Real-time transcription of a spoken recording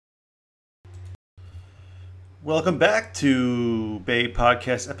Welcome back to BAE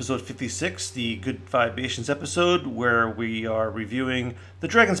Podcast episode 56, the Good ViBAEtions episode, where we are reviewing The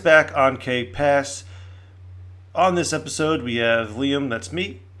Dragon's Back on K Pass. On this episode, we have Liam, that's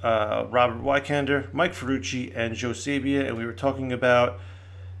me, Robert Wykander, Mike Ferrucci, and Joe Sabia, and we were talking about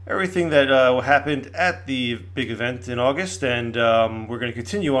everything that happened at the big event in August, and we're going to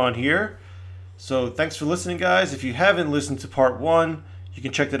continue on here. So thanks for listening, guys. If you haven't listened to part one, you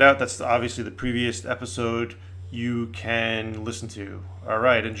can check that out. That's obviously the previous episode you can listen to. All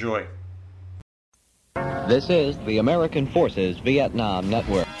right, enjoy. This is the American Forces Vietnam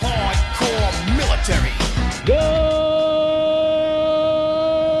Network. Hardcore military. Good!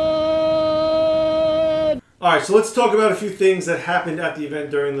 All right, so let's talk about a few things that happened at the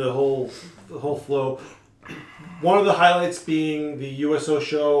event during the whole flow. One of the highlights being the USO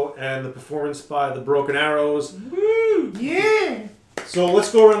show and the performance by the Broken Arrows. Woo! Yeah! So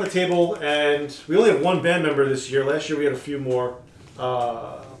let's go around the table, and we only have one band member this year. Last year we had a few more.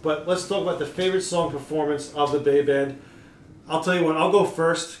 But let's talk about the favorite song performance of the BAE Band. I'll tell you what, I'll go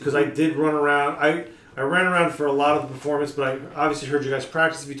first, because I did run around. I ran around for a lot of the performance, but I obviously heard you guys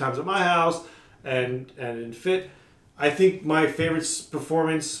practice a few times at my house, and in fit. I think my favorite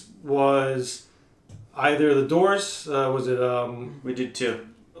performance was either The Doors, We did two.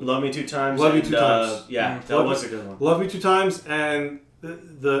 Love Me Two Times. Love Me Two Times. Yeah, that was a good one. Love Me Two Times, and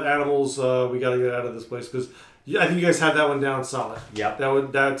the Animals, We Gotta Get Out of This Place, because I think you guys have that one down solid. Yep.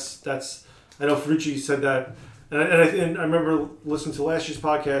 That's. I know Ferrucci said that, and I remember listening to last year's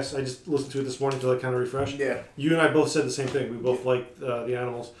podcast. I just listened to it this morning to kind of refresh. Yeah. You and I both said the same thing. We both liked the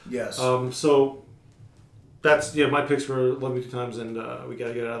Animals. Yes. So that's my picks were Love Me Two Times and We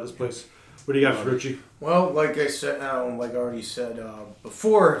Gotta Get Out of This Place. What do you got, Ferrucci? Well, like I said, like I already said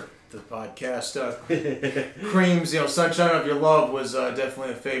before the podcast, Cream's, Sunshine of Your Love was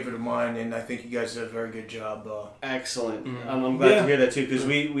definitely a favorite of mine, and I think you guys did a very good job. Excellent. I'm glad to hear that too, because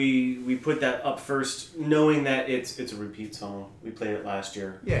we put that up first, knowing that it's a repeat song. We played it last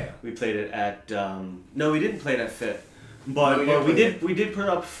year. Yeah. We played it at no, we didn't play it at Fit. But we did put it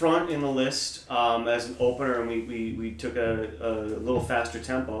up front in the list as an opener, and we took a little faster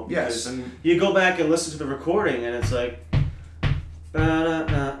tempo. Yes, and you go back and listen to the recording, and it's like,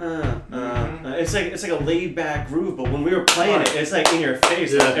 it's like a laid back groove. But when we were playing it, it's like in your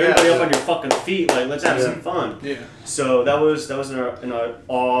face, like everybody up on your fucking feet, like let's have some fun. Yeah. So that was an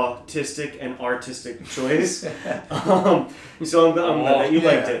autistic and artistic choice. So I'm glad that you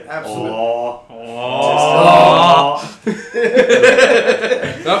liked it. Absolutely.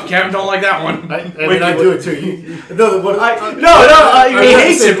 Oh, Kevin don't like that one. I do it too. He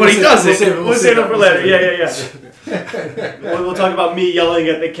hates it, but he does it. We'll save it for later. Yeah. We'll talk about me yelling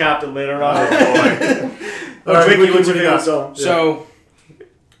at the captain later on. All right, Ricky, what's your favorite song? So,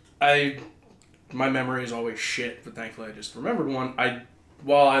 my memory is always shit, but thankfully I just remembered one.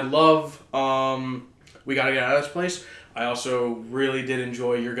 While I love We Gotta Get Out of This Place, I also really did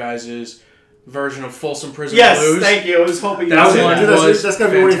enjoy your guys' version of Folsom Prison Blues. Yes, thank you. I was hoping you that would one say that. That's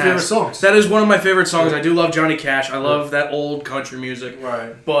gotta be one of your favorite songs. That is one of my favorite songs. I do love Johnny Cash. I love that old country music.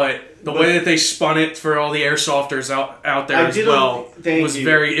 Right. But the way that they spun it for all the airsofters out there as well was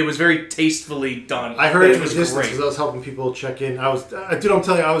very tastefully done. I heard it was because great. I was helping people check in. I'm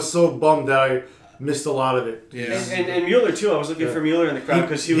telling you, I was so bummed that I missed a lot of it. Yeah. And Mueller too. I was looking for Mueller in the crowd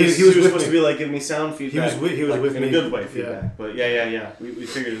because he was supposed to be like giving me sound feedback. He was with in me a good way feedback. Yeah. But yeah. We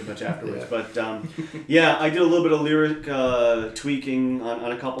figured as much afterwards. But I did a little bit of lyric tweaking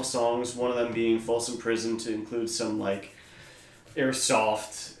on a couple songs. One of them being Folsom Prison to include some like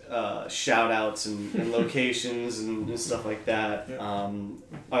airsoft shout outs and locations and stuff like that.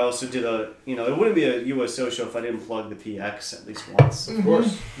 I also did it wouldn't be a USO show if I didn't plug the PX at least once. Of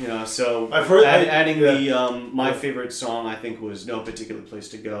course. So I've heard adding the my favorite song I think was No Particular Place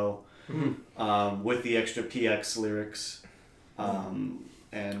to Go, with the extra PX lyrics,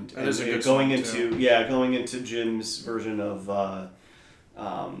 and going into Jim's version of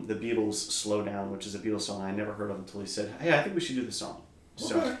the Beatles Slow Down, which is a Beatles song I never heard of until he said, "Hey, I think we should do the song."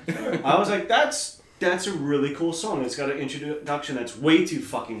 So I was like, that's a really cool song. It's got an introduction that's way too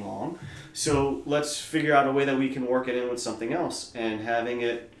fucking long. So let's figure out a way that we can work it in with something else, and having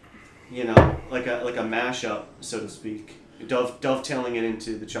it, like a mashup, so to speak, dovetailing it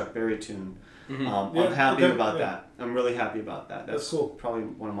into the Chuck Berry tune. Mm-hmm. I'm happy about that. I'm really happy about that. That's cool. Probably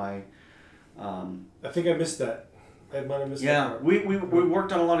one of my. I think I missed that. I might have missed that. Yeah, we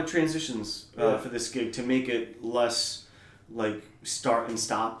worked on a lot of transitions for this gig to make it less like start and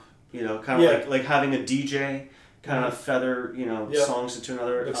stop. Kind of like having a DJ kind of feather, songs into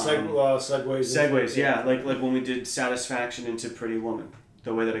another. Like segues. Segues, yeah. Like when we did Satisfaction into Pretty Woman.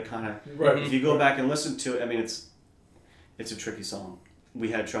 the way that it kind of. Right. If you go back and listen to it, I mean, it's a tricky song. We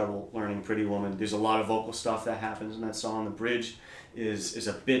had trouble learning Pretty Woman. There's a lot of vocal stuff that happens in that song. The bridge is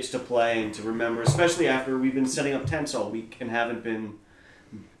a bitch to play and to remember, especially after we've been setting up tents all week and haven't been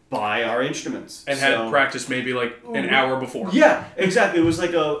by our instruments. And had practiced maybe like an hour before. Yeah, exactly. It was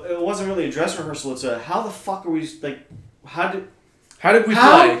like it wasn't really a dress rehearsal. It's how the fuck are we, like, how did we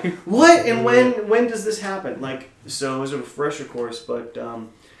play? What? And when does this happen? Like, so it was a refresher course, but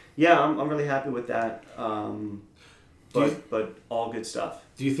yeah, I'm really happy with that. But all good stuff.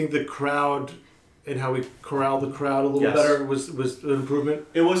 Do you think the crowd and how we corralled the crowd a little better was an improvement?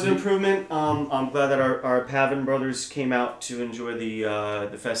 It was an improvement. I'm glad that our Pavin brothers came out to enjoy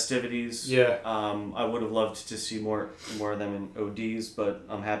the festivities. Yeah. I would have loved to see more of them in ODs, but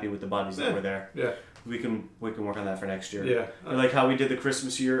I'm happy with the bodies that were there. Yeah. We can work on that for next year. Yeah. I like how we did the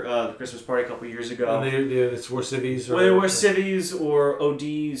Christmas party a couple of years ago. And it's wore civvies. Whether they were civvies or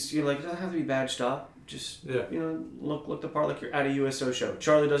ODs, you're like, it doesn't have to be badged up. Just look the part like you're at a USO show.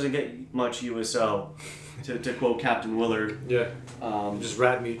 Charlie doesn't get much USO, to quote Captain Willard. Yeah. Just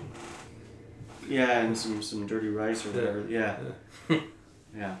rat meat. Yeah, and some dirty rice or whatever. Yeah.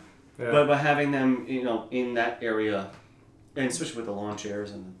 Yeah. But having them, in that area, and especially with the lawn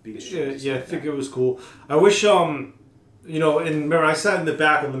chairs and the beach. Yeah, I think it was cool. I wish, and remember I sat in the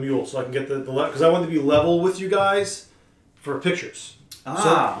back on the mule so I can get the because I wanted to be level with you guys for pictures.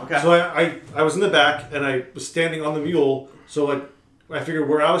 Okay. So I was in the back and I was standing on the mule. So like I figured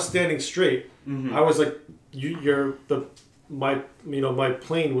where I was standing straight, I was like my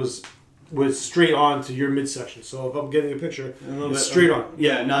plane was straight on to your midsection. So if I'm getting a picture, it's straight on.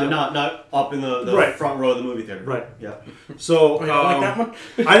 Yeah, not up in the front row of the movie theater. Right. Yeah. So like that one?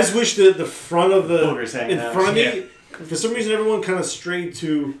 I just wish that the front of in front of me. For some reason, everyone kind of strayed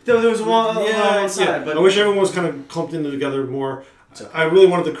to. There was one side, but I wish everyone was kind of clumped in together more. Okay. I really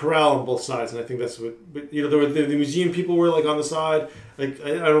wanted the corral on both sides, and I think that's what. But there were the museum people were like on the side. Like I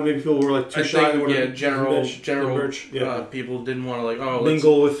don't know, maybe people were like too shy. General people didn't want to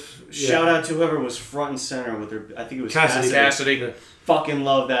mingle with. Shout out to whoever was front and center with their. I think it was Cassidy. Yeah. Fucking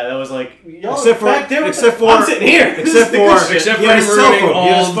love that. That was like, back there. I'm sitting here. Except for him ruining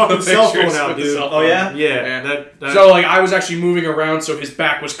all his fucking cell phone out, dude. Oh yeah, yeah. So like I was actually moving around, so his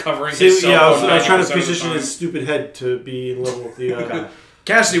back was covering his cell phone. I was trying to position his stupid head to be in level with the.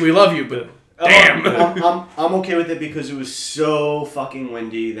 Cassidy, we love you, but damn. I'm okay with it because it was so fucking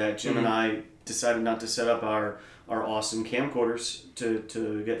windy that Jim and I decided not to set up our awesome camcorders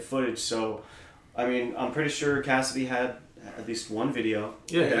to get footage. So, I mean, I'm pretty sure Cassidy had at least one video.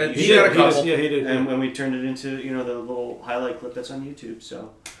 Yeah, he got a couple. Yeah, he did. And when we turned it into the little highlight clip that's on YouTube.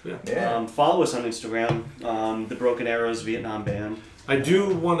 So, yeah. Follow us on Instagram, the Broken Arrows Vietnam Band. I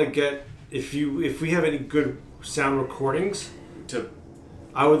do want to get if we have any good sound recordings.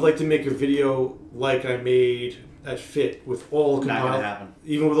 I would like to make a video like I made at Fit with all the compiled. Not gonna happen.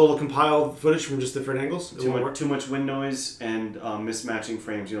 Even with all the compiled footage from just different angles. Too much wind noise and mismatching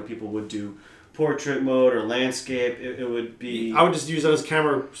frames. People would do portrait mode or landscape. It would be. I would just use that as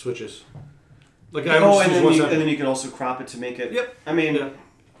camera switches. Like and then you can also crop it to make it. Yep. I mean,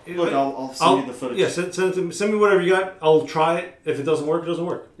 look, I'll send you the footage. Yeah, send me whatever you got. I'll try it. If it doesn't work, it doesn't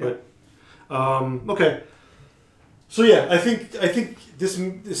work. Yeah. But okay. So yeah, I think this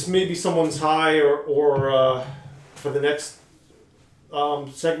may be someone's high or for the next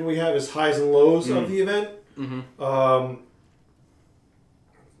segment we have is highs and lows of the event. Mm-hmm.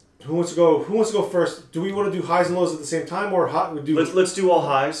 Who wants to go first? Do we want to do highs and lows at the same time, or let's do all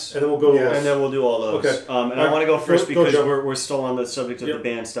highs, and then we'll go lows. And then we'll do all lows. Okay. And I want to go first because we're still on the subject of the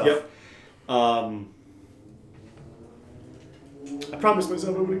band stuff. Yep. I promised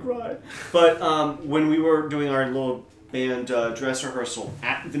myself I wouldn't cry. But when we were doing our little band dress rehearsal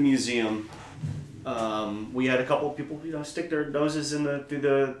at the museum, we had a couple of people, stick their noses in through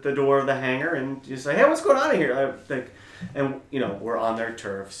the door of the hangar and just say, "Hey, what's going on in here?" And we're on their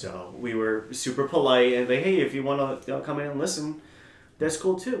turf, so we were super polite and like, "Hey, if you want to come in and listen, that's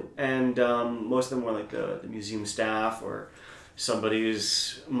cool too." And most of them were like the museum staff or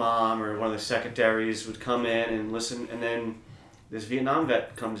somebody's mom or one of the secretaries would come in and listen, and then this Vietnam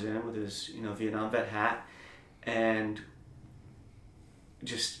vet comes in with his Vietnam vet hat and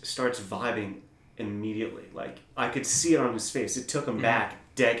just starts vibing immediately. Like I could see it on his face. It took him back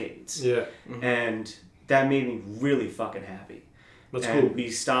decades. Yeah. Mm-hmm. And that made me really fucking happy. That's cool. We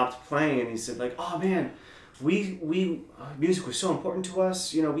stopped playing and he said like, "Oh man, we music was so important to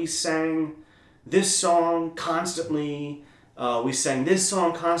us. We sang this song constantly. We sang this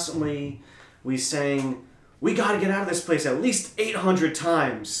song constantly. We sang, we got to get out of this place at least 800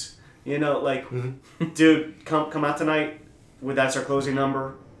 times. Dude, come out tonight. that's our closing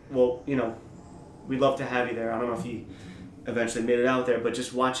number. Well, we'd love to have you there. I don't know if he eventually made it out there, but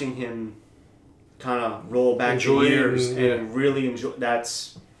just watching him kind of roll back the years and really enjoy.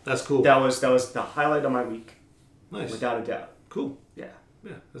 That's cool. That was the highlight of my week. Nice, without a doubt. Cool. Yeah,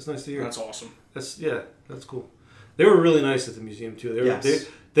 that's nice to hear. That's awesome. That's cool. They were really nice at the museum too.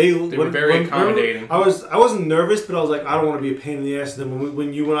 They were very accommodating. I wasn't nervous, but I was like, I don't want to be a pain in the ass. And then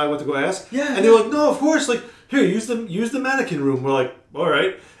when you and I went to go ask, and they were like, no, of course, like here, use the mannequin room. We're like, all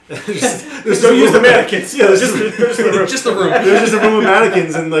right. Just don't use the mannequins. Yeah, there's just the room. Just the room. There's just a room of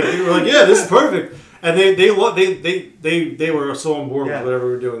mannequins, and like we were like, yeah, this is perfect. And they were so on board with whatever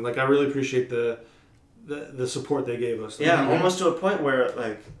we were doing. Like I really appreciate the support they gave us. Yeah, almost to a point where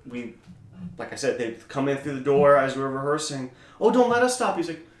like I said, they'd come in through the door as we were rehearsing. Oh, don't let us stop. He's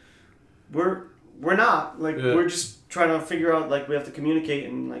like, we're not. Like we're just trying to figure out. Like we have to communicate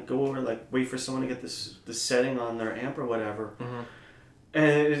and like go over. Like wait for someone to get this setting on their amp or whatever. Mm-hmm. And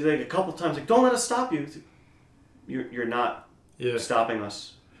it's like a couple times, like, don't let us stop you. You're not stopping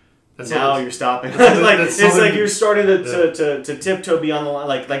us. Now you're stopping. It's like you're starting to tiptoe beyond the line,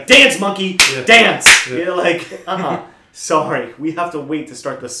 like dance, monkey, dance. Yeah. Sorry, we have to wait to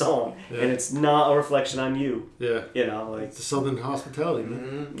start the song, and it's not a reflection on you. Yeah, it's the Southern hospitality,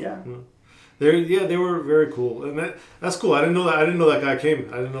 man. Mm-hmm. Yeah. They were very cool, and that's cool. I didn't know that guy came.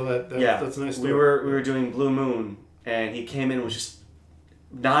 I didn't know that. That's a nice story. We were doing Blue Moon, and he came in and was just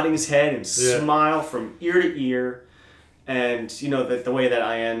nodding his head and smile from ear to ear, and the way that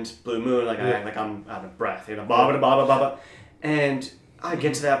I end Blue Moon, like I act like I'm out of breath, baba, and I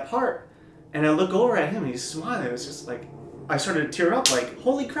get to that part, and I look over at him and he's smiling. It's just like I started to tear up, like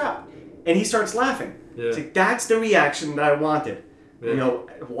holy crap, and he starts laughing. Yeah. It's like that's the reaction that I wanted. Yeah.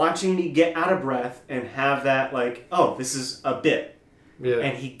 Watching me get out of breath and have that like, oh, this is a bit,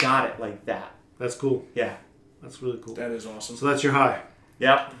 and he got it like that. That's cool. Yeah, that's really cool. That is awesome. So that's your high.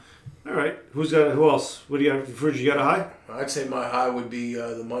 Yep. All right. Who else? What do you got? Fridge, you got a high? I'd say my high would be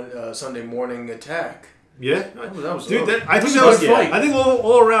the Sunday morning attack. Yeah? That was dude, I think that was fight. I think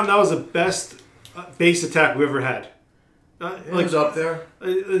all around that was the best bass attack we ever had. It was up there.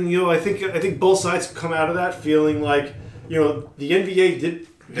 And, I think both sides come out of that feeling like, the NVA did...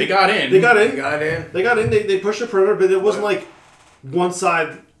 They got in. They got in. They pushed the perimeter, but it wasn't like one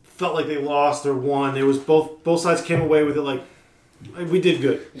side felt like they lost or won. It was both sides came away with it like, we did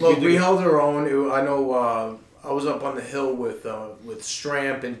good. Look, we held our own. I know I was up on the hill with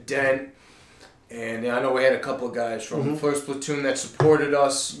Stramp and Dent, and I know we had a couple of guys from First Platoon that supported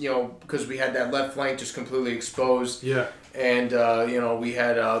us, because we had that left flank just completely exposed. Yeah. And, we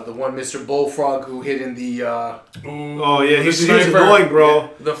had the one Mr. Bullfrog who hid in the... he's annoying, bro. Yeah,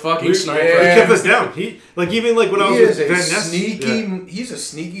 the fucking sniper. He kept us down. When I was with Van Ness... He's a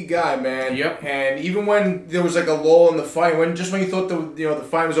sneaky guy, man. Yep. And even when there was like a lull in the fight, when you thought the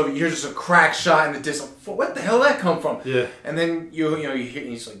fight was over, you hear just a crack shot in the distance. What the hell did that come from? Yeah. And then you hear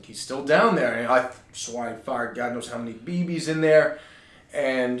he's still down there. And I fired God knows how many BBs in there.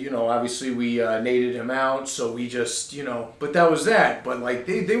 And, obviously we naded him out, so we just, but that was that. But, like,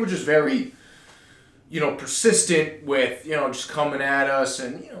 they were just very, persistent with, just coming at us.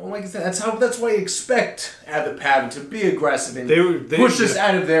 And, like I said, that's why you expect out of the Pavan to be aggressive and they push us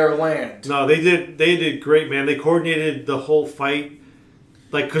out of their land. No, they did great, man. They coordinated the whole fight.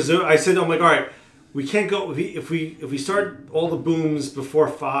 Like, because I said, I'm like, all right, we can't go, if we start all the booms before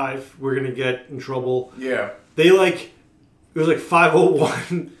 5, we're going to get in trouble. Yeah. It was like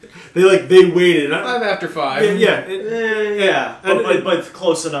 5:01. They waited. 5 after 5. Yeah. But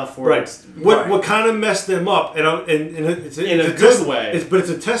close enough for it. What kind of messed them up, and it's in a good way. But it's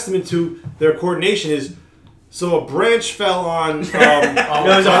a testament to their coordination. So a branch fell on. It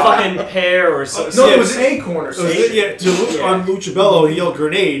was a fucking pear or something. No, it was an acorn or something. On Luchabello, he yelled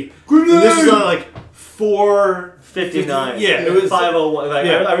grenade. Grenade! And this is on like 4:59. Yeah, it was 5:01.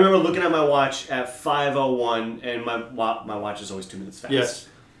 I remember looking at my watch at 5:01, and my watch is always 2 minutes fast. Yes,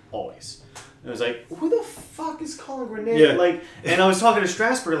 always. And it was like, who the fuck is calling grenade? Yeah. And I was talking to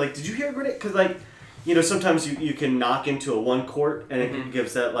Strasburg, like, did you hear a grenade? Because sometimes you can knock into a 1 quart, and it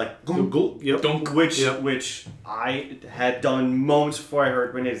gives that like dunk, which I had done moments before I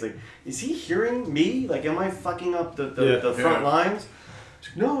heard grenades. Like, is he hearing me? Like, am I fucking up the front lines?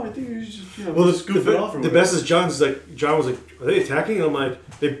 No, I think he's just goofing off. The best is John was like, are they attacking? And I'm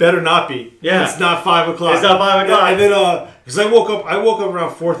like, they better not be. Yeah, it's not 5 o'clock. It's not 5 o'clock. And then because I woke up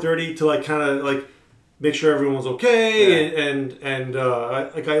around 4:30 to like kind of like make sure everyone's okay, and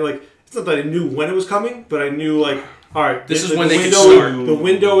it's not that I knew when it was coming, but I knew like, all right, this is when they can start. The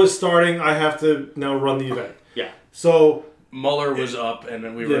window is starting. I have to now run the event. Yeah. So Mueller was up, and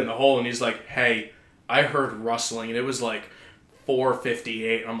then we were in the hole, and he's like, hey, I heard rustling, and it was like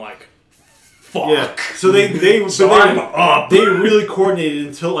 4:58. I'm like, fuck. Yeah. So I'm up. They really coordinated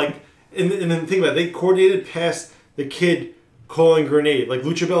until like, and then think about it, they coordinated past the kid calling grenade, like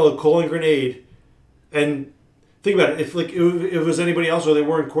Lucha Bella calling grenade, and think about it. If like if it was anybody else or they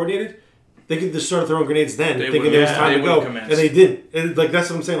weren't coordinated, they could just start throwing grenades then, thinking there was time to go, and they didn't. And like that's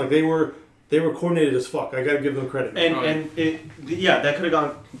what I'm saying. Like they were coordinated as fuck. I gotta give them credit. And that could have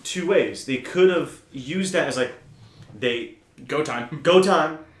gone two ways. They could have used that as like go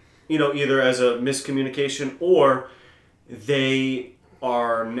time. Either as a miscommunication or they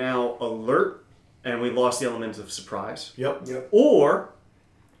are now alert and we lost the element of surprise. Yep. Or,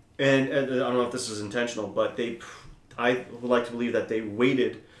 and I don't know if this was intentional, but I would like to believe that they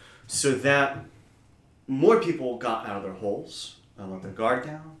waited so that more people got out of their holes and let their guard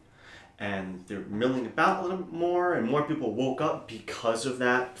down, and they're milling about a little more, and more people woke up because of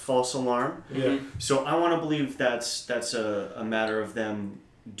that false alarm. Yeah. So I want to believe that's a matter of them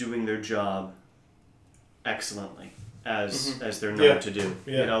doing their job excellently as they're known to do.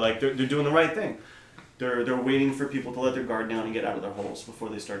 Yeah. Like they're doing the right thing. They're waiting for people to let their guard down and get out of their holes before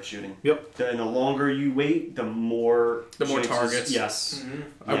they start shooting. Yep. And the longer you wait, the more targets. Yes.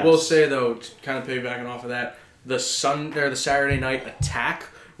 Mm-hmm. I will say though, kind of piggybacking off of that, the Saturday night attack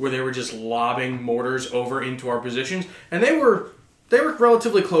where they were just lobbing mortars over into our positions, and they were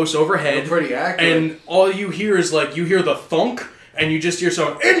relatively close overhead. Pretty accurate. And all you hear is you hear the thunk. And you just hear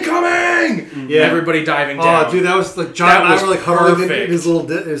someone, incoming! Yeah. Everybody diving down. Oh, dude, that was like John and I were like huddling in his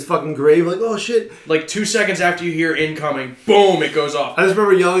his fucking grave, like, oh shit. Like 2 seconds after you hear incoming, boom, it goes off. I just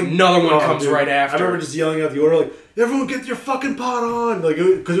remember yelling. Another one comes right after. I remember just yelling out the order, like, everyone get your fucking pot on. Like,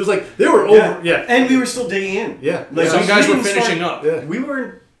 because it was like, they were over. Yeah. And we were still digging in. Yeah. Like, some guys were finishing up. Yeah. We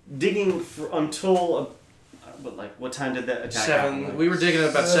weren't digging until... But what time did that attack happen? We were digging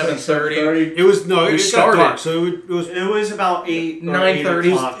at about 7:30. It was it started. Got dark, so it was about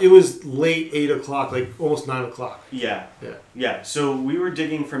 9:30. It was late 8 o'clock, like almost 9 o'clock. Yeah. So we were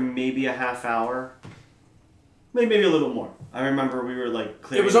digging for maybe a half hour, maybe a little more. I remember we were like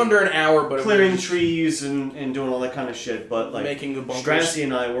clearing. It was under an hour, but clearing trees and doing all that kind of shit. But like making the bunkers. Strassi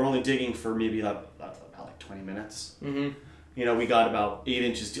and I were only digging for maybe about 20 minutes. Mm-hmm. We got about 8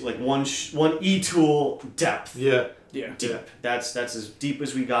 inches deep, like one E-tool depth. Yeah. Deep. Yeah. That's as deep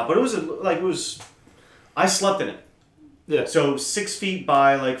as we got. But it was I slept in it. Yeah. So 6 feet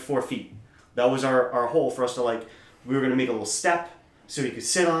by 4 feet. That was our hole for us to we were gonna make a little step so we could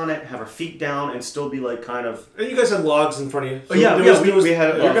sit on it, have our feet down, and still be kind of. And you guys had logs in front of you. So we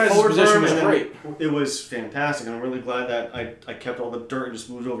had your guys' position was great. It was fantastic. I'm really glad that I kept all the dirt and just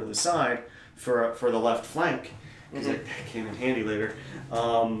moved over to the side for the left flank. Because that came in handy later,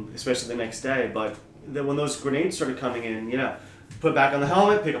 especially the next day. But then when those grenades started coming in, put back on the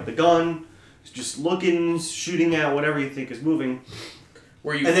helmet, pick up the gun, just looking, shooting at whatever you think is moving.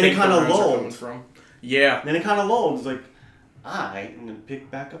 And then it kind of lulled. Yeah. Then it kind of lulled. It's like, I'm going to pick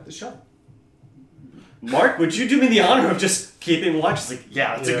back up the shot. Mark, would you do me the honor of just keeping watch? It's like,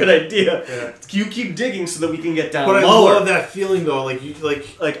 that's a good idea. Yeah. You keep digging so that we can get down lower. But I love that feeling though. Like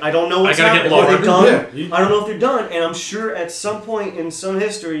I don't know what's happening. Are they done? Yeah. I don't know if they're done. And I'm sure at some point in some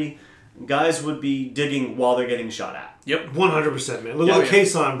history, guys would be digging while they're getting shot at. Yep, 100%, man. Look at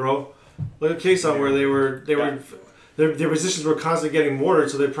Quezon, bro. Look at Quezon where they were. Their positions were constantly getting mortared,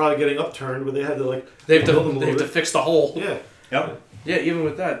 so they're probably getting upturned. Where they had to they have to fix the hole. Yeah. Yep. Yeah, even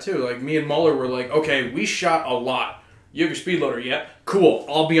with that too. Me and Muller were like, okay, we shot a lot. You have your speed loader yet? Cool.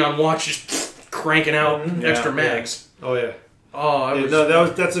 I'll be on watch, just cranking out extra mags. Yeah. Oh yeah. Oh,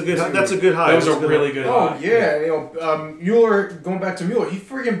 that's a good high. That was a really good high. high. Oh yeah, Mueller. Going back to Mueller, he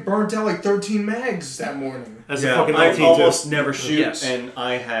friggin' burnt out 13 mags that morning. That's a fucking I almost never shoot, and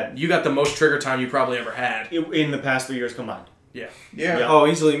I had. You got the most trigger time you probably ever had in the past 3 years combined. Yeah. Oh,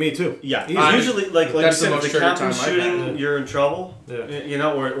 easily me too. Yeah. Usually, like you said, if the captain's shooting, you're in trouble.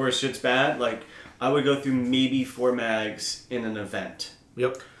 Yeah. Or shit's bad. I would go through maybe 4 mags in an event.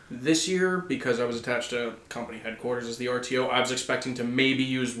 Yep. This year, because I was attached to company headquarters as the RTO, I was expecting to maybe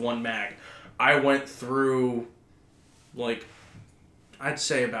use 1 mag. I went through, I'd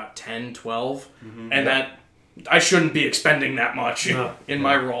say about 10, 12, and that I shouldn't be expending that much in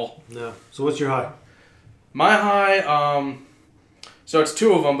my role. No. So what's your high? My high, so it's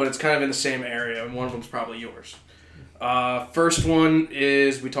 2 of them, but it's kind of in the same area, and one of them's probably yours. First one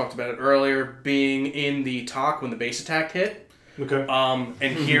is, we talked about it earlier, being in the talk when the base attack hit. Okay.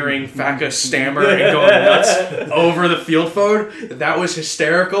 And hearing Faka stammer and going nuts over the field phone. That was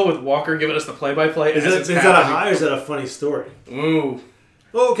hysterical with Walker giving us the play-by-play. Is that a high or is that a funny story? Ooh.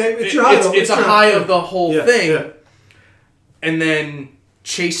 Oh, okay. It's your high. It's a high of the whole thing. Yeah. And then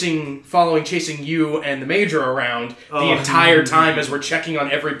chasing you and the major around the entire time as we're checking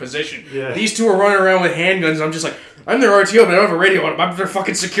on every position. Yeah. These two are running around with handguns, and I'm just like, I'm their RTO, but I don't have a radio on them. I'm their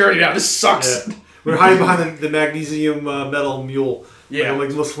fucking security now. This sucks. Yeah. We're hiding behind the magnesium metal mule. Yeah. Like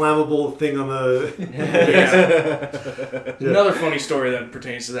the most flammable thing on the... Yeah. Another funny story that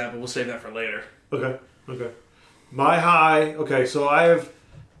pertains to that, but we'll save that for later. Okay. My high... Okay, so I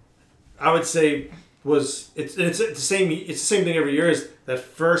would say it's the same thing every year, is that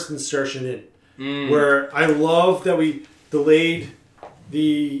first insertion in. Where I love that we delayed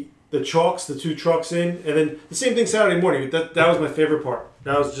the chalks, the 2 trucks in, and then the same thing Saturday morning. That was my favorite part.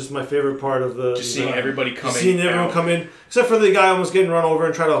 That was just my favorite part of the... Just seeing everybody come in. Seeing everyone come in. Except for the guy almost getting run over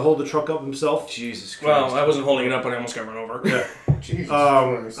and trying to hold the truck up himself. Jesus Christ. Well, I wasn't holding it up, but I almost got run over. Yeah. Jesus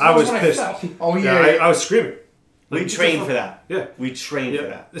Christ. I was pissed. Oh, yeah. I was screaming. We trained for that. Yeah. We trained for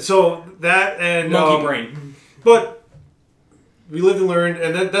that. So that and... Monkey brain. But we lived and learned,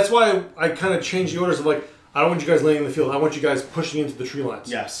 and that's why I kind of changed the orders of like, I don't want you guys laying in the field. I want you guys pushing into the tree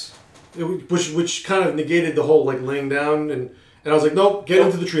lines. Yes. Which kind of negated the whole like laying down, and I was like, nope, get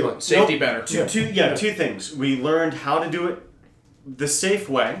into the tree line. Safety better. Two things. We learned how to do it the safe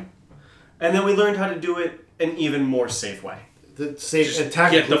way, and then we learned how to do it an even more safe way. The safe Just and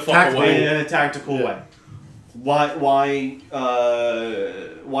tactical. get the fuck away. In a tactical way. Why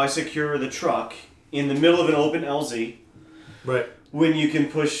secure the truck in the middle of an open LZ? Right. When you can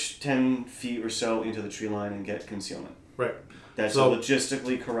push 10 feet or so into the tree line and get concealment. Right. That's a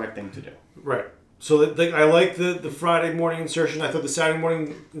logistically correct thing to do. Right. So I like the Friday morning insertion. I thought the Saturday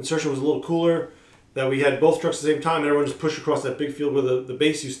morning insertion was a little cooler. That we had both trucks at the same time, and everyone just pushed across that big field where the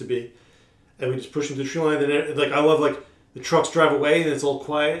base used to be, and we just pushed into the tree line. And like I love like the trucks drive away and it's all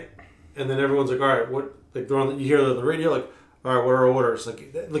quiet, and then everyone's like, all right, what? Like they're on. You hear on the radio like, all right, what are our orders?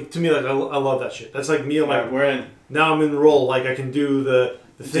 Like to me, like I love that shit. That's like me. I'm like, we're in. Now I'm in the role. Like I can do the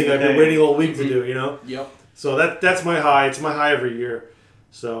thing I've been waiting all week to do. You know. Yep. So that's my high. It's my high every year.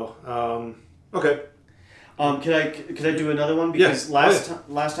 So okay. Could I do another one? Because last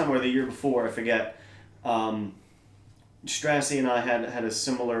time or the year before, I forget. Strassi and I had a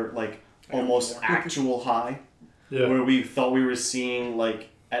similar almost actual high, where we thought we were seeing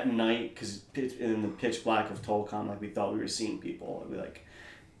at night, because in the pitch black of Tolcon, we thought we were seeing people.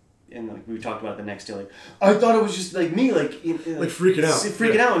 We talked about it the next day. I thought it was just me,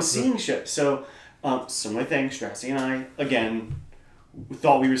 freaking out and seeing shit. So similar thing. Strassi and I again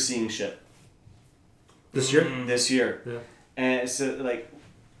thought we were seeing shit. This year? This year. Yeah. And so,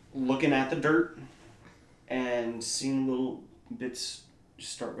 looking at the dirt and seeing little bits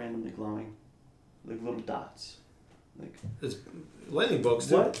just start randomly glowing. Like little dots. It's lightning bugs,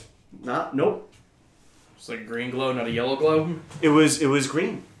 too. What? Nope. It's like a green glow, not a yellow glow? It was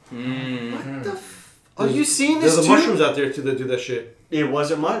green. What the Are you seeing this There's too? mushrooms out there, too, that do that shit. It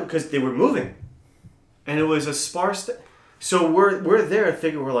wasn't mine, because they were moving. And it was a sparse... So we're there, I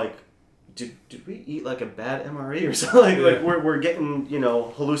figure we're like... Did we eat a bad MRE or something? We're getting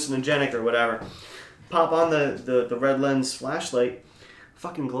hallucinogenic or whatever. Pop on the red lens flashlight,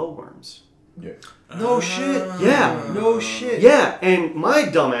 fucking glowworms. Yeah. No shit. Yeah. No shit. Yeah, and my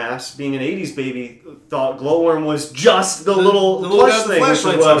dumbass, being an 80s baby, thought glowworm was just the little plush thing.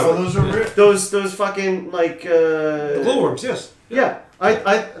 Those fucking the glowworms, yes. Yeah.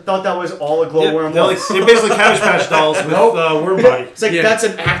 I thought that was all a glowworm was. They're basically Cabbage Patch Dolls with worm body. It's that's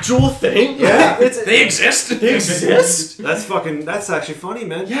an actual thing? Yeah. They exist. They exist? That's actually funny,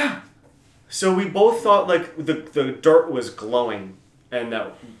 man. Yeah. So we both thought the dirt was glowing and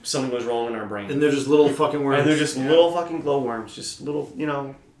that something was wrong in our brain. And they're just little fucking worms. And they're just little fucking glowworms. Just little,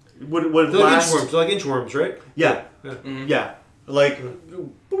 would they're last... like inchworms. They're like inchworms, right? Yeah. Yeah. Mm-hmm. Yeah. Boop,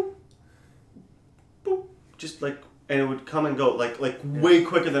 boop, just and it would come and go way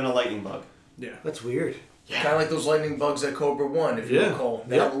quicker than a lightning bug. Yeah. That's weird. Yeah. Kind of like those lightning bugs at Cobra 1, if you recall.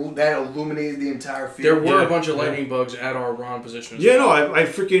 That illuminated the entire field. There were a bunch of lightning bugs at our Ron position. Yeah, no,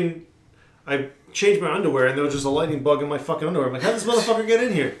 I changed my underwear and there was just a lightning bug in my fucking underwear. I'm like, how did this motherfucker get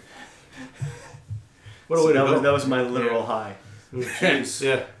in here? What a way to go. That was my literal high.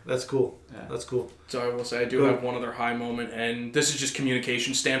 Yeah, that's cool. Yeah. That's cool. So I will say I do have one other high moment, and this is just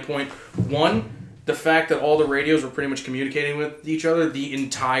communication standpoint. One, the fact that all the radios were pretty much communicating with each other the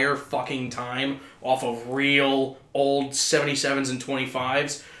entire fucking time off of real old 77s and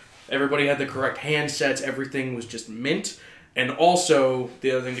 25s. Everybody had the correct handsets. Everything was just mint. And also,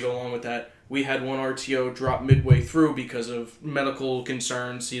 the other thing to go along with that, we had one RTO drop midway through because of medical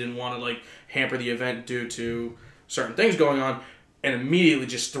concerns. He didn't want to hamper the event due to certain things going on, and immediately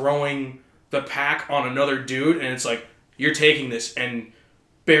just throwing the pack on another dude, and it's you're taking this, and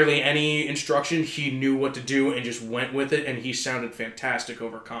barely any instruction. He knew what to do and just went with it, and he sounded fantastic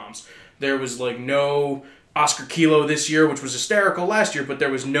over comms. There was like no Oscar Kilo this year, which was hysterical last year, but there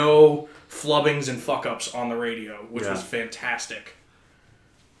was no flubbings and fuck-ups on the radio, which was fantastic.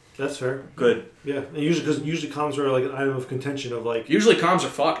 That's fair. Good. Yeah, and usually comms are like an item of contention of like... Usually comms are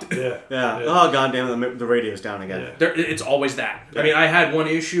fucked. Yeah. Oh, goddamn, the radio's down again. Yeah. It's always that. Yeah. I mean, I had one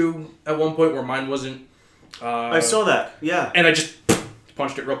issue at one point where mine wasn't... I saw that, yeah. And I just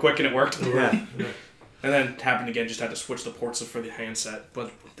punched it real quick and it worked. Yeah. And then it happened again, just had to switch the ports for the handset.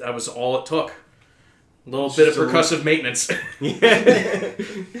 But that was all it took. A little bit of percussive maintenance.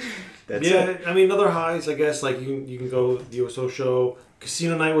 That's it. I mean, other highs, I guess, like you can go the USO show.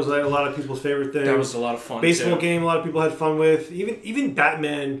 Casino night was like a lot of people's favorite thing. That was a lot of fun. Baseball game, a lot of people had fun with. Even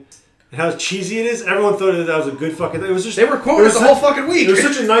Batman, and how cheesy it is. Everyone thought that was a good fucking. It was just they were quoted the whole fucking week. It was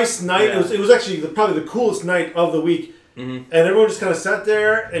such a nice night. Yeah. It was actually probably the coolest night of the week, and everyone just kind of sat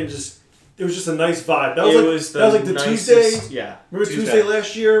there and just. It was just a nice vibe. That was like the nicest, Tuesday. Yeah. Remember Tuesday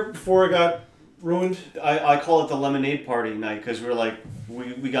last year before it got ruined? I call it the lemonade party night because we were like,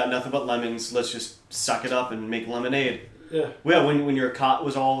 we got nothing but lemons. Let's just suck it up and make lemonade. Yeah. Yeah. When your cot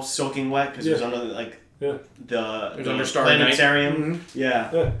was all soaking wet because it was under the planetarium. Mm-hmm.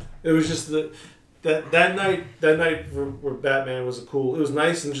 Yeah. It was just that night where Batman was it was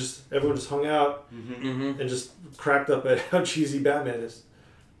nice and just everyone just hung out and just cracked up at how cheesy Batman is.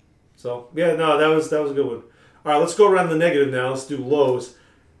 So yeah, no, that was a good one. All right, let's go around the negative now. Let's do lows.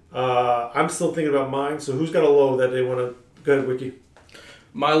 I'm still thinking about mine. So who's got a low that they want to go ahead, Wiki?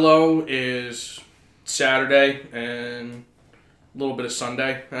 My low is Saturday and a little bit of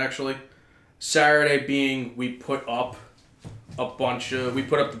Sunday actually. Saturday being we put up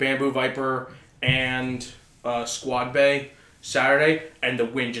the Bamboo Viper and Squad Bay Saturday, and the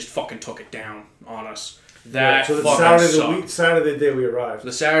wind just fucking took it down on us. That so fucking Saturday the day we arrived.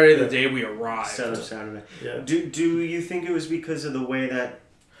 The Saturday the day we arrived. Saturday. Yeah. Do you think it was because of the way that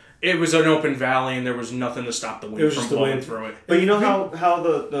it was an open valley and there was nothing to stop the wind from blowing through it? But you know how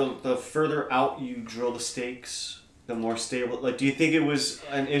the further out you drill the stakes, the more stable. Like, do you think it was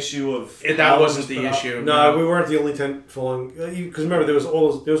an issue of that wasn't the issue? No, we weren't the only tent falling. Because remember, there was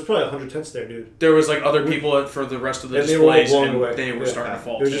probably 100 tents there, dude. There was like other people for the rest of the displays, and they were starting to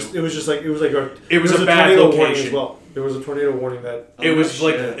fall. It was a bad location as well. There was a tornado warning that it was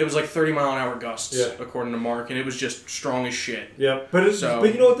like 30-mile-an-hour gusts, according to Mark, and it was just strong as shit. Yeah, but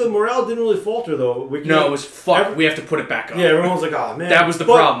you know what? The morale didn't really falter though. No, it was fuck. We have to put it back up. Yeah, everyone's like, oh man, that was the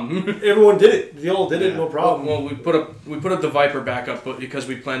problem. Everyone did it. They all did it, no problem. Well, we put up the Viper back up, but because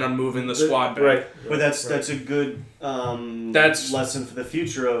we planned on moving the squad back. Right. But that's a good lesson for the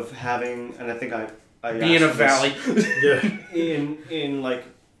future of having, and I think I be in a valley. in like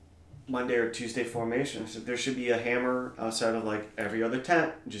Monday or Tuesday formation. So there should be a hammer outside of like every other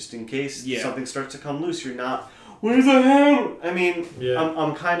tent, just in case something starts to come loose. You're not, where's the hammer? I mean,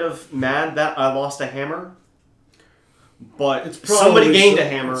 I'm kind of mad that I lost a hammer, but somebody gained a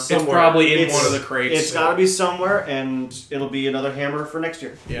hammer. It's probably in one of the crates. It's got to be somewhere, and it'll be another hammer for next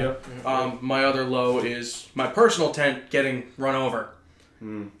year. Yeah. My other low is my personal tent getting run over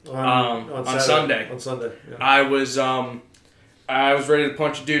on Sunday. On Sunday, yeah. I was ready to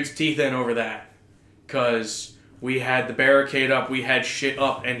punch a dude's teeth in over that because we had the barricade up, we had shit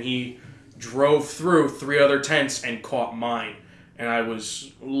up, and he drove through 3 other tents and caught mine. And I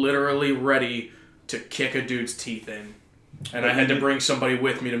was literally ready to kick a dude's teeth in. And I had to bring somebody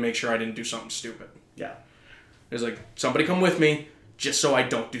with me to make sure I didn't do something stupid. Yeah. It was like, somebody come with me just so I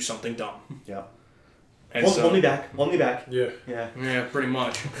don't do something dumb. Yeah. And hold me back. Yeah. Yeah, pretty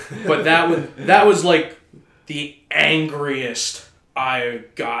much. But that was like the angriest I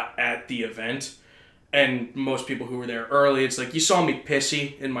got at the event, and most people who were there early, it's like you saw me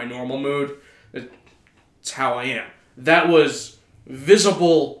pissy in my normal mood. It's how I am. That was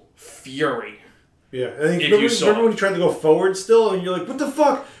visible fury. Yeah, I think remember when you tried to go forward still, and you're like, "What the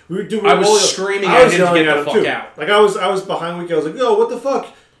fuck?" I was screaming at him to get the fuck out. Like I was behind Wiki. I was like, "Yo, what the fuck,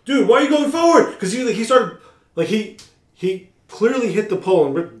 dude? Why are you going forward?" Because he started like he clearly hit the pole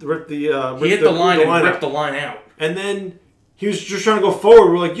and ripped the line out. And then he was just trying to go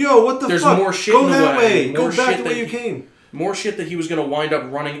forward. We're like, yo, what the fuck? There's more shit go in the that way. Go back the way you came. More shit that he was going to wind up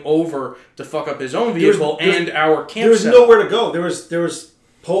running over to fuck up his own vehicle and our camp. There was nowhere to go. There was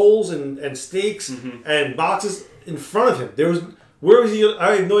poles and stakes and boxes in front of him. Where was he?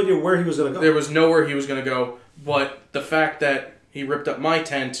 I had no idea where he was going to go. There was nowhere he was going to go. But the fact that he ripped up my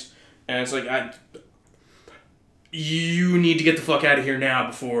tent, and it's like, you need to get the fuck out of here now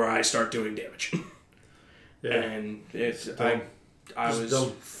before I start doing damage. Yeah. And I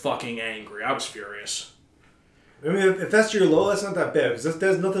was fucking angry. I was furious. I mean, if that's your low, that's not that bad because that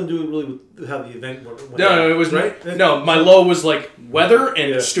has nothing to do really with how the event went. No, it was right. No, my low was like weather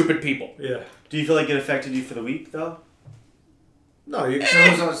and stupid people. Yeah. Do you feel like it affected you for the week though? No, you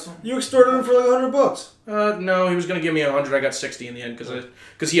extorted him for like $100. No, he was gonna give me 100. I got 60 in the end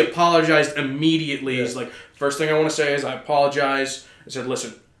because he apologized immediately. Yeah. He's like, first thing I want to say is I apologize. I said,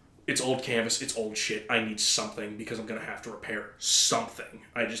 listen, it's old canvas, it's old shit. I need something because I'm gonna have to repair something.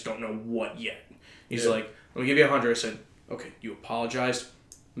 I just don't know what yet. He's like, let me give you 100. I said, okay, you apologized,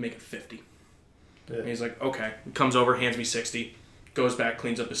 make it 50. Yeah. And he's like, okay. He comes over, hands me 60, goes back,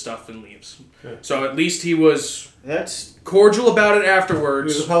 cleans up his stuff, and leaves. Yeah. So at least he was cordial about it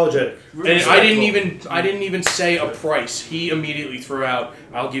afterwards. He was apologetic. And I didn't even say a price. He immediately threw out,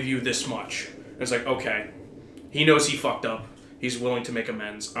 I'll give you this much. And it's like, okay. He knows he fucked up. He's willing to make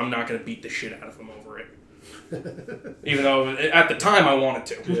amends. I'm not going to beat the shit out of him over it. Even though at the time I wanted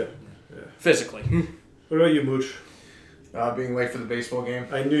to. Yeah. Physically. What about you, Mooch? Being late for the baseball game.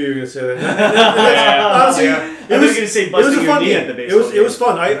 I knew you were going to say that. Honestly, I was going to say busting your knee at the baseball game. It was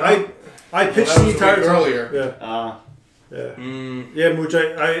fun. I pitched the entire earlier. Yeah. Yeah, Mooch.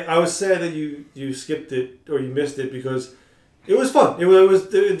 I was sad that you skipped it or you missed it because it was fun. It was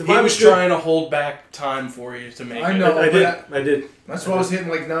the vibe he was trying to hold back time for you to make it. I know. I did. That's why I was hitting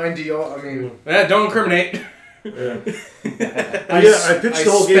like 90. I mean, don't incriminate. Yeah. I pitched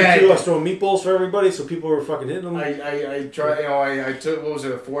the whole game too. I was throwing meatballs for everybody, so people were fucking hitting them. I tried. I took what was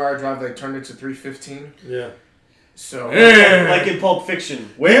it, a 4-hour drive that I turned into 3:15. Yeah. So like in Pulp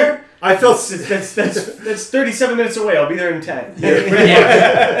Fiction, where I felt that's 37 minutes away. I'll be there in 10.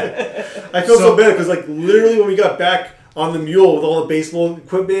 I felt so bad because like literally when we got back on the mule with all the baseball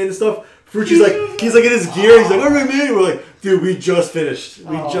equipment and stuff, Frucci's he's like in his gear. He's like, "What are we doing?" We're like, "Dude, we just finished.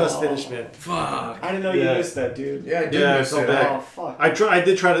 We just finished, man." Fuck. I didn't know you missed that, dude. Yeah, I did miss it. Bad. Oh fuck. I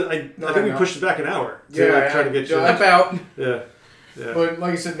did try to. I think we pushed it back an hour. To try to get you about. Yeah. But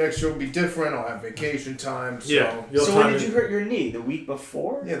like I said, next year will be different. I'll have vacation time. So. Yeah. So when did you hurt your knee? The week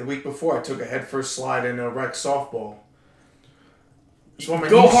before? Yeah, the week before. I took a headfirst slide in a rec softball.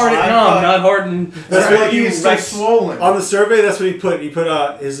 Go hard and numb, not hard and... That's why he is still swollen. On the survey, that's what he put. He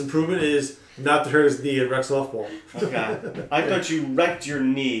put his improvement is not to hurt his knee at rec softball. Okay. I thought you wrecked your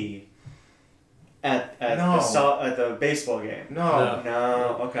knee at the baseball game. No.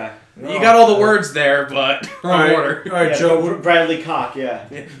 Okay. No. You got all the words there, but wrong order. All right, Joe. Bradley Cock, yeah.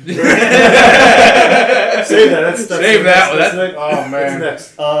 Save that. Save that. Next. Oh man.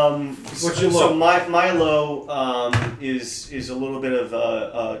 Next. What's your low? So my low is a little bit of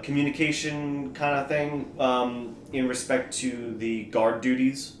a communication kind of thing in respect to the guard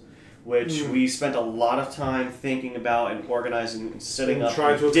duties, which we spent a lot of time thinking about and organizing and setting up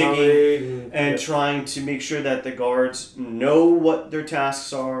and digging and trying to make sure that the guards know what their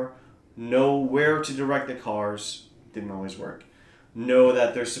tasks are, know where to direct the cars. Didn't always work. Know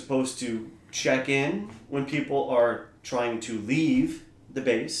that they're supposed to check in when people are trying to leave the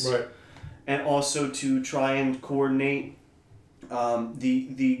base. Right. And also to try and coordinate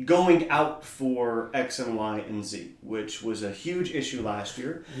the going out for X and Y and Z, which was a huge issue last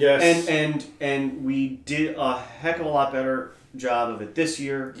year. Yes. And we did a heck of a lot better job of it this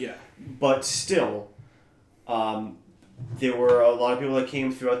year. Yeah. But still, there were a lot of people that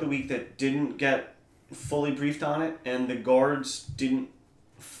came throughout the week that didn't get fully briefed on it, and the guards didn't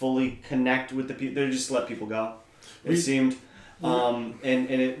fully connect with the people. They just let people go. It seemed, and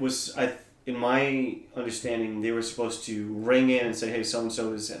it was in my understanding, they were supposed to ring in and say, "Hey, so and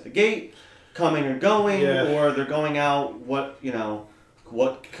so is at the gate, coming or going, or they're going out. What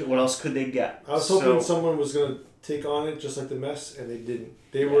else could they get?" I was hoping someone was going to take on it, just like the mess, and they didn't.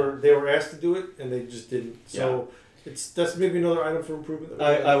 They were asked to do it, and they just didn't. So that's maybe another item for improvement.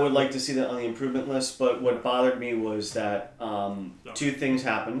 I would like to see that on the improvement list, but what bothered me was that two things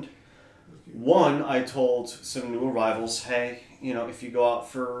happened. One, I told some new arrivals, hey, if you go out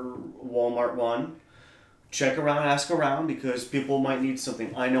for Walmart 1, check around, ask around, because people might need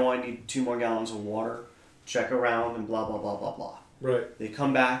something. I know I need 2 more gallons of water. Check around and blah, blah, blah, blah, blah. Right. They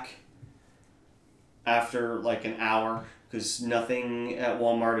come back after like an hour, because nothing at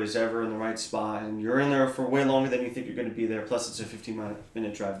Walmart is ever in the right spot, and you're in there for way longer than you think you're going to be there, plus it's a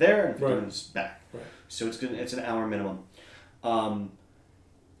 15-minute drive there and 15 minutes back. Right. So it's an hour minimum.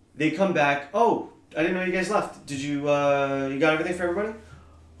 They come back, oh, I didn't know you guys left. Did you got everything for everybody?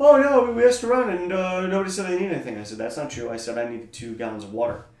 Oh, no, we asked around and nobody said they need anything. I said, that's not true. I said, I need 2 gallons of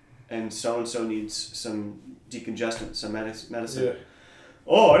water. And so-and-so needs some decongestant, some medicine. Yeah.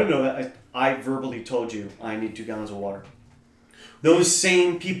 Oh, I didn't know that. I verbally told you I need 2 gallons of water. Those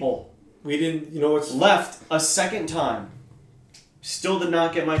same people we didn't, left a second time Still did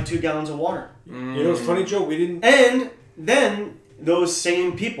not get my 2 gallons of water. You know what's funny, Joe? We didn't... And then those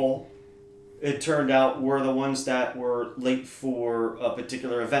same people, it turned out, were the ones that were late for a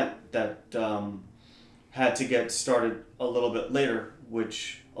particular event that had to get started a little bit later,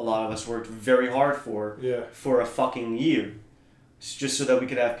 which a lot of us worked very hard for a fucking year, just so that we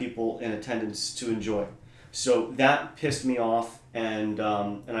could have people in attendance to enjoy. So that pissed me off, and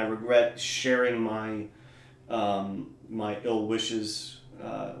I regret sharing my my ill wishes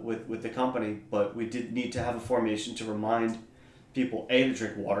with the company. But we did need to have a formation to remind people, A, to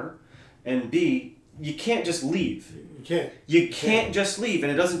drink water, and B, you can't just leave. You can't just leave,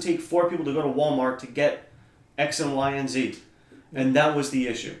 and it doesn't take 4 people to go to Walmart to get X and Y and Z. And that was the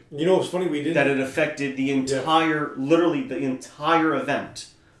issue. You know what's funny? We didn't... That it affected the entire, literally the entire event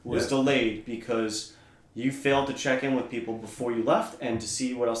was delayed because you failed to check in with people before you left and to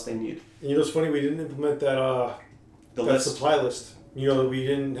see what else they need. You know what's funny? We didn't implement that supply list. You know, we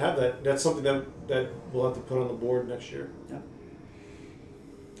didn't have that. That's something that we'll have to put on the board next year. Yeah.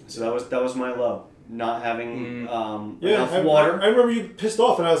 So that was my low. Not having enough water. I remember you pissed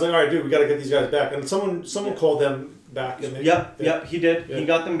off, and I was like, all right, dude, we got to get these guys back. And someone called them back. And he did. Yeah. He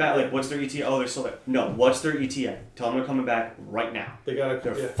got them back. Like, what's their ETA? Oh, they're still there. No, what's their ETA? Tell them they're coming back right now. They're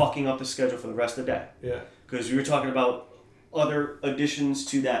fucking up the schedule for the rest of the day. Yeah. Because we were talking about other additions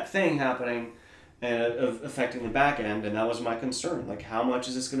to that thing happening and affecting the back end, and that was my concern. Like, how much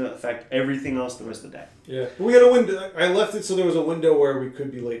is this going to affect everything else the rest of the day? Yeah, but we had a window. I left it so there was a window where we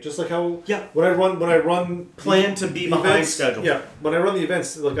could be late, just like how when I run plan to be behind events, schedule. Yeah, when I run the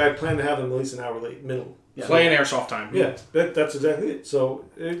events, like I plan to have them at least an hour late, minimum. Yeah. Play in airsoft time. Yeah, that's exactly it. So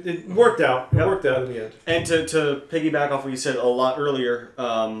it worked out. It worked out in the end. And to piggyback off what you said a lot earlier,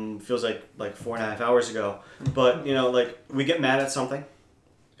 feels like 4.5 hours ago. But you know, like we get mad at something,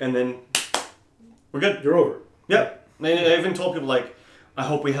 and then we're good. You're over. Yep. And I even told people, like, I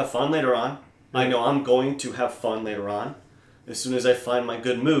hope we have fun later on. I know I'm going to have fun later on. As soon as I find my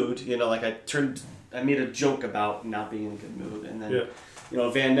good mood, you know, like I made a joke about not being in a good mood. And then, you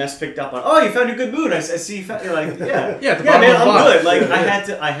know, Van Ness picked up on, oh, you found your good mood. I see you found, you're like, yeah. Man, I'm good. Like,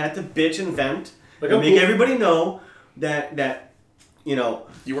 I had to bitch and vent and make everybody know that, you know.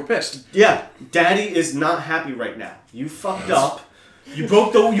 You were pissed. Yeah. Daddy is not happy right now. You fucked up. You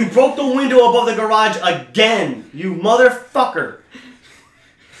broke the window above the garage again, you motherfucker.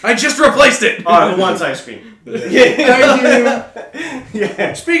 I just replaced it. All right, who wants ice cream? Yeah.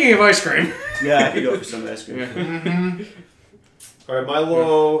 Speaking of ice cream. Yeah, I could go for some ice cream. Mm-hmm. All right, my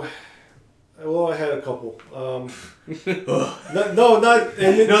low. Well, I had a couple. No, not.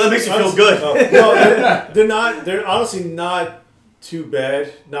 That makes you feel good. They're not. They're honestly not too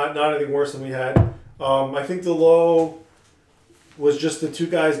bad. Not anything worse than we had. I think the low was just the 2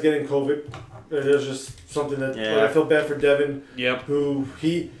 guys getting COVID. There's just something that I feel bad for Devin. Yep. Who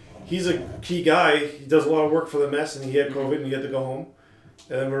he's a key guy. He does a lot of work for the mess, and he had COVID and he had to go home.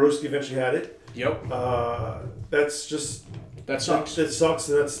 And then Maruski eventually had it. Yep. That's just that sucks. It sucks,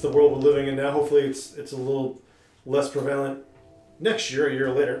 and that's the world we're living in now. Hopefully, it's a little less prevalent next year, a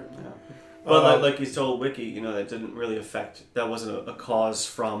year later. Yeah. But like you told Wiki, you know, that didn't really affect. That wasn't a cause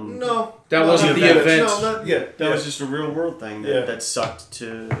from. No, that wasn't the event. That was just a real world thing that sucked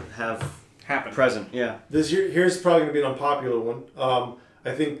to have happen. Present. Yeah. This year, here's probably going to be an unpopular one.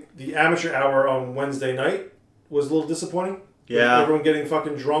 I think the amateur hour on Wednesday night was a little disappointing. Yeah. Like everyone getting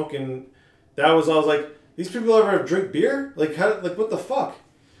fucking drunk, and I was like, these people ever drink beer? Like what the fuck?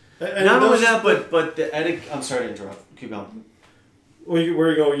 And not only that, but the etiquette. I'm sorry to interrupt. Keep going. Where are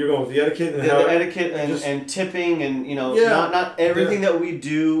you going? You're going with the etiquette and the etiquette and tipping and you know not everything that we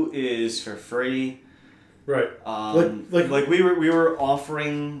do is for free. Right. Like we were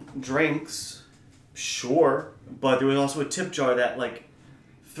offering drinks, sure, but there was also a tip jar that like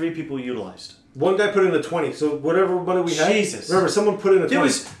 3 people utilized. One guy put in a 20, so whatever money we had. Jesus. Remember, someone put in a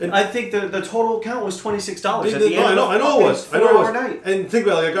 20. I think the total count was $26 at the end. I know it was. 4-hour night. And think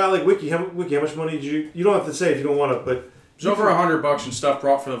about it, like a guy like Wiki. How much money did you? You don't have to say if you don't want to, but it was over $100 and stuff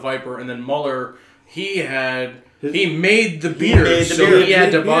brought for the Viper, and then Muller, he made the beer, so he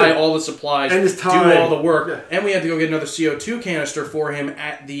had to buy all the supplies, and his time, do all the work, and we had to go get another CO2 canister for him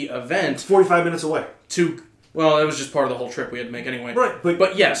at the event. It's 45 minutes away. Well, it was just part of the whole trip we had to make anyway. Right,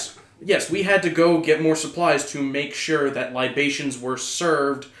 but yes, we had to go get more supplies to make sure that libations were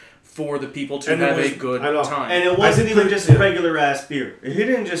served for the people to have a good time. And it wasn't even just regular ass beer. He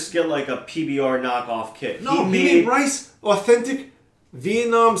didn't just get like a PBR knockoff kit. No, he made rice, authentic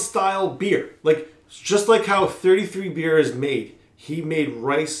Vietnam style beer. Like just like how 33 beer is made, he made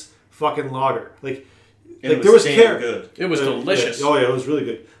rice fucking lager. Like It there was care. Good. It was delicious. Yeah. Oh yeah, it was really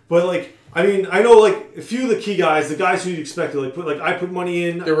good. But like, I mean, I know like a few of the key guys, the guys who you expected, I put money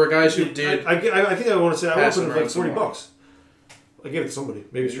in. There were guys who did. I think I want to say I pass put in like around $40. I gave it to somebody,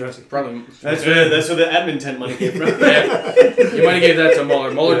 maybe Strassi. Probably. That's where the admin tent money came from. Yeah. You might have gave that to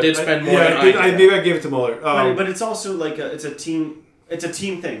Muller. Muller did spend more than I did. Maybe I gave it to Muller. But it's also like it's a team. It's a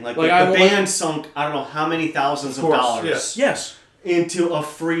team thing. Like the band sunk I don't know how many thousands of dollars. Yes. Into a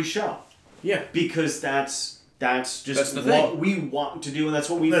free show. Yeah. Because that's just the what thing. we want to do, and that's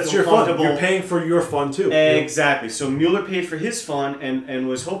what we That's feel your fun. comfortable. You're paying for your fun too. Exactly. So Mueller paid for his fun and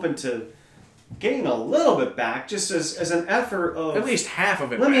was hoping to gain a little bit back, just as an effort of At least half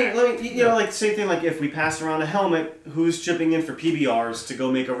of it. Let me you know, like same thing. Like if we pass around a helmet, who's chipping in for PBRs to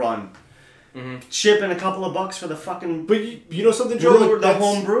go make a run? Mm-hmm. Chipping a couple of bucks for the fucking. But you know something, Joe? Brewer, the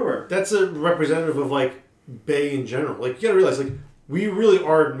home brewer. That's a representative of like BAE in general. Like you gotta realize, like we really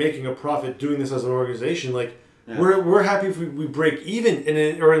are making a profit doing this as an organization. Like we're happy if we break even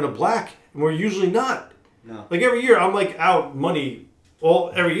or in the black, and we're usually not. No. Like every year, I'm like out money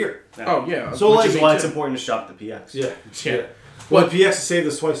every year. Yeah. Oh yeah. So which is why it's important to shop the PX. Yeah. Well, PX has saved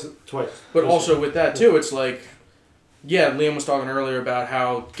us twice. But also with that too, it's like, yeah, Liam was talking earlier about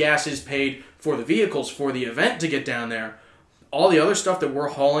how gas is paid for the vehicles for the event to get down there. All the other stuff that we're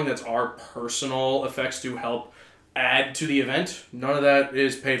hauling that's our personal effects to help add to the event, none of that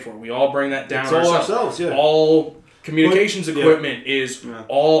is paid for. We all bring that down ourselves. Yeah. All communications equipment is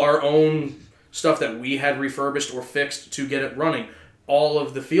all our own stuff that we had refurbished or fixed to get it running. All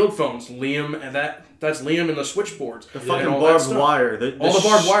of the field phones, Liam, and that's Liam and the switchboards. The fucking barbed wire. All the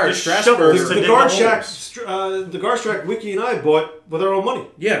barbed wire. The guard shack Wiki and I bought with our own money.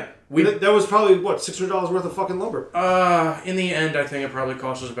 Yeah. That was probably, what, $600 worth of fucking lumber? In the end, I think it probably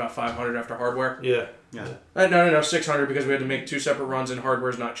cost us about $500 after hardware. Yeah. No, $600 because we had to make 2 separate runs and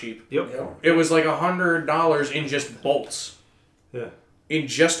hardware's not cheap. Yep. It was like $100 in just bolts. Yeah. In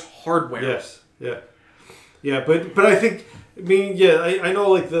just hardware. Yes. Yeah. Yeah, but I think, I mean, yeah, I know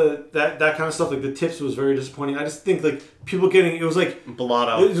like that kind of stuff, like the tips was very disappointing. I just think like people it was like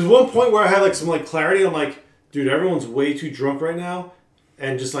blotto. There's one point where I had like some like clarity. I'm like, dude, everyone's way too drunk right now.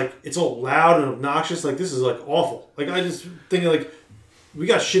 And just like, it's all loud and obnoxious. Like, this is like awful. Like, I just thinking like, we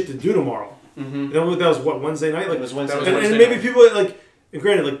got shit to do tomorrow. Mm-hmm. And that was what, Wednesday night? Like, it was Wednesday. And maybe people like, and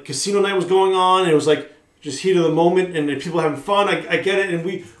granted, like casino night was going on. And it was like just heat of the moment and people having fun. I get it. And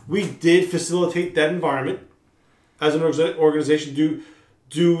we did facilitate that environment as an organization.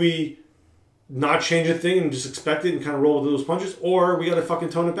 Do we not change a thing and just expect it and kind of roll with those punches? Or we got to fucking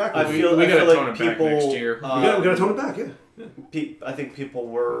tone it back? We got to tone it back next year. We got to tone it back, yeah. I think people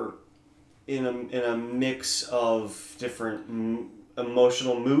were in a mix of different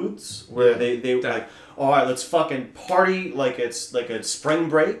emotional moods where they like, all right, let's fucking party like it's like a spring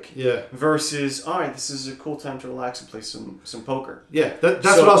break. Yeah. Versus, all right, this is a cool time to relax and play some poker. Yeah, that's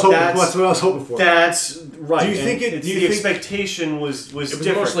what I was hoping. That's what I was hoping for. That's right. Do you think the expectation was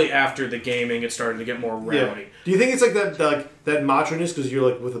different? Mostly after the gaming, it started to get more rowdy. Yeah. Do you think it's like that matroness because you're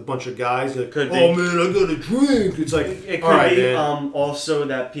like with a bunch of guys? You're like, could be. Oh man, I gotta drink. It's like it could be. Also,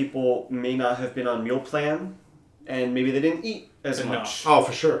 that people may not have been on meal plan, and maybe they didn't eat as much. Oh,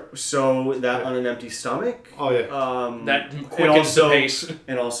 for sure. So that on an empty stomach. Oh yeah. That quickens the pace.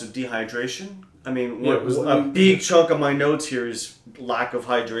 And also dehydration. I mean, a big chunk of my notes here is lack of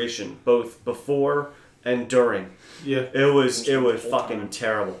hydration, both before and during. Yeah. It was fucking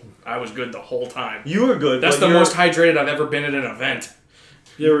terrible. I was good the whole time. You were good. That's the most hydrated I've ever been at an event.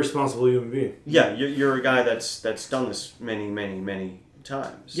 You're a responsible human being. Yeah, you're a guy that's done this many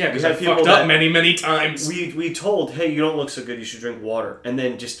times. Yeah, because I fucked up many times. We told, hey, you don't look so good, you should drink water. And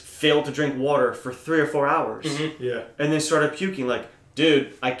then just failed to drink water for 3 or 4 hours. Mm-hmm. Yeah. And then started puking like,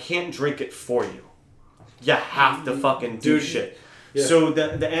 dude, I can't drink it for you. You have to fucking do shit. Yeah. So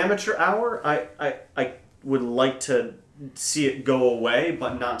the amateur hour, I would like to see it go away,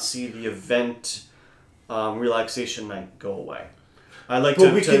 but not see the event relaxation night go away. I like to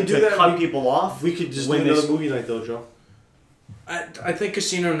cut people off. We could just do another movie night though, Joe. I think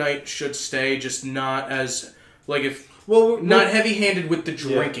casino night should stay, just not as like not heavy-handed with the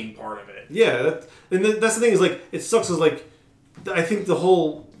drinking part of it. Yeah, that's the thing is like it sucks. Is like I think the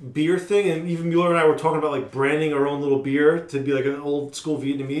whole beer thing, and even Mueller and I were talking about like branding our own little beer to be like an old school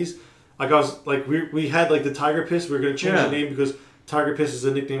Vietnamese. Like I was like we had like the Tiger Piss. We were gonna change the name because Tiger Piss is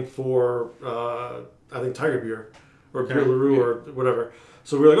a nickname for I think Tiger Beer or Beer LaRue or whatever.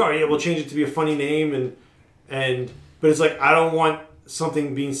 So we were like, oh yeah, we'll change it to be a funny name and. But it's like, I don't want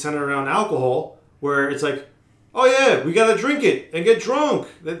something being centered around alcohol where it's like, oh yeah, we gotta drink it and get drunk.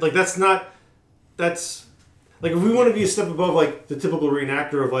 Like, that's like, if we want to be a step above like the typical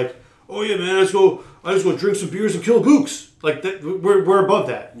reenactor of like, oh yeah, man, I just go drink some beers and kill gooks. Like that, we're above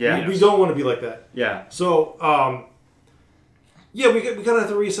that. Yeah. We don't want to be like that. Yeah. So, we kind of have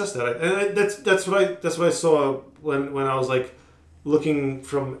to reassess that, and that's what I saw when I was like looking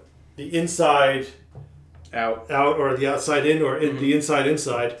from the inside out, or the outside in, or the inside.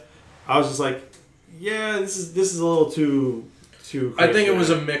 I was just like, yeah, this is a little too crazy. I think it was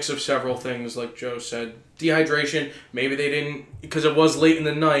a mix of several things, like Joe said. Dehydration, maybe they didn't, because it was late in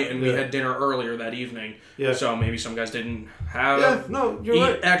the night and we had dinner earlier that evening. Yeah. So maybe some guys didn't have you're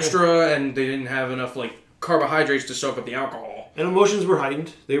right. extra, and they didn't have enough like carbohydrates to soak up the alcohol. And emotions were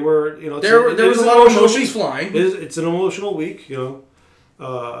heightened. They were, there was a lot of emotions flying. It's an emotional week, that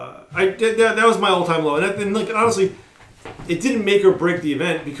was my all-time low, and like honestly, it didn't make or break the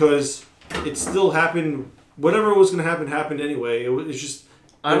event because it still happened. Whatever was going to happen happened anyway. It's just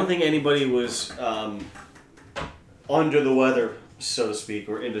I don't think anybody was under the weather, so to speak,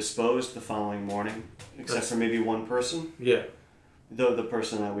 or indisposed the following morning, except for maybe one person. Yeah. The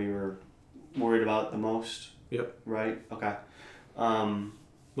person that we were worried about the most. Yep. Right? Okay. It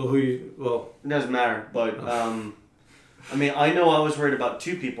doesn't matter, but I mean, I know I was worried about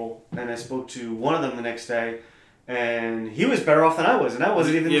two people, and I spoke to one of them the next day, and he was better off than I was, and I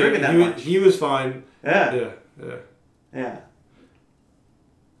wasn't even drinking that much. He was fine. Yeah.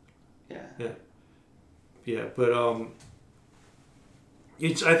 Yeah. But I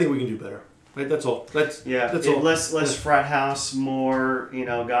think we can do better. Right? That's all. That's all. Less frat house, more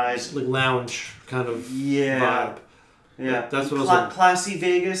guys like lounge kind of vibe. Yeah, that's what I was like. Classy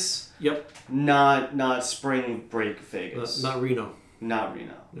Vegas. Yep. Not spring break Vegas. Not Reno. Not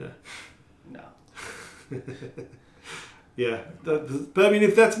Reno. Yeah. No. Yeah, but I mean,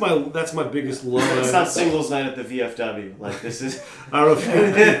 if that's my biggest low. It's not singles night at the VFW. Like this is. I don't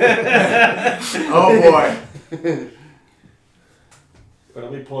know. Oh boy. Right,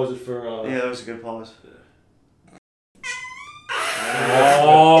 let me pause it for. Yeah, that was a good pause.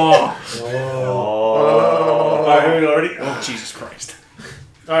 All right, here we go. Ready? Oh, Jesus Christ.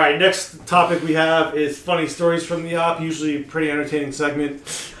 All right, next topic we have is funny stories from the op. Usually a pretty entertaining segment.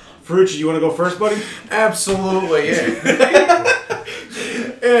 Ferrucci, you want to go first, buddy? Absolutely, yeah.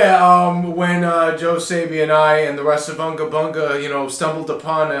 Yeah, when Joe Sabi and I and the rest of Unga Bunga, stumbled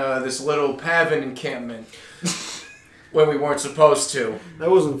upon this little Pavin encampment when we weren't supposed to. That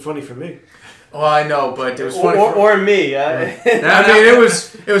wasn't funny for me. Well, I know, but it was funny or me. I mean, it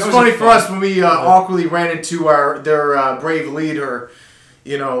was funny for us when we awkwardly ran into their brave leader,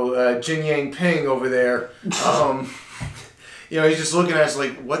 Jin Yang Ping over there. He's just looking at us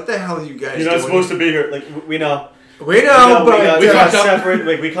like, what the hell are you guys doing? You're not supposed to be here. Like, we know. We know, but we got separate.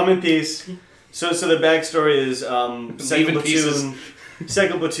 Like, we come in peace. So the backstory is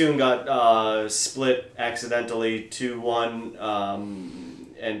second platoon got split accidentally. 2-1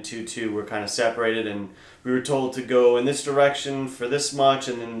 and 2-2 were kind of separated, and we were told to go in this direction for this much,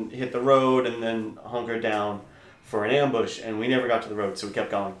 and then hit the road, and then hunker down for an ambush. And we never got to the road, so we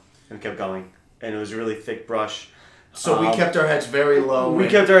kept going and kept going, and it was really thick brush. So we kept our heads very low. We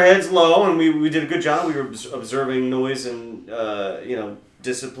kept our heads low, and we did a good job. We were observing noise and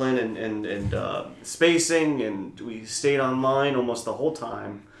discipline and spacing, and we stayed on line almost the whole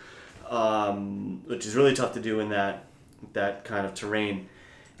time, which is really tough to do in that kind of terrain.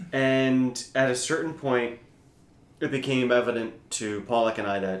 And at a certain point, it became evident to Pollock and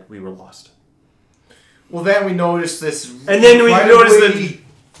I that we were lost. Well, then we noticed this, and then we noticed that.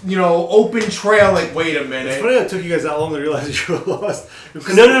 Open trail, like, wait a minute. It's funny that it took you guys that long to realize that you were lost. No.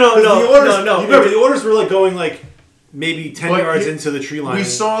 You remember, the orders were, like, going, like, maybe 10 yards into the tree line. We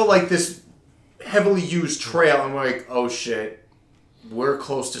saw, like, this heavily used trail, and we're like, oh, shit, we're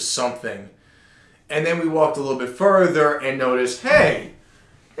close to something. And then we walked a little bit further and noticed, hey,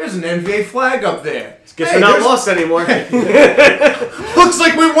 there's an NVA flag up there. Guess we're not lost anymore. Looks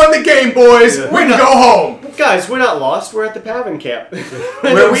like we won the game, boys. Yeah. We can go home. Guys, we're not lost. We're at the Pavin camp.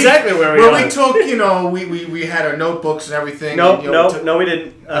 Exactly where we are. We took, we had our notebooks and everything. No, we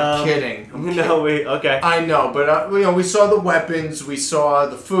didn't. I'm kidding. Okay. I know, but we saw the weapons, we saw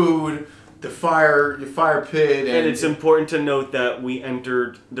the food, the fire pit, and it's important to note that we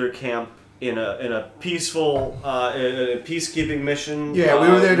entered their camp in a peaceful peacekeeping mission. Yeah, we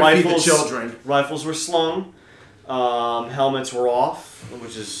were there to feed the children. Rifles were slung, helmets were off,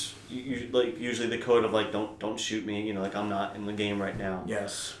 which is usually the code of like don't shoot me. I'm not in the game right now.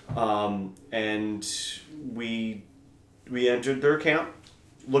 Yes. And we entered their camp,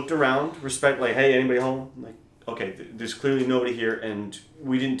 looked around, hey, anybody home? I'm like, okay, there's clearly nobody here, and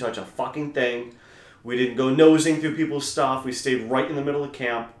we didn't touch a fucking thing. We didn't go nosing through people's stuff. We stayed right in the middle of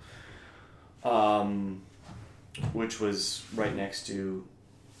camp. Which was right next to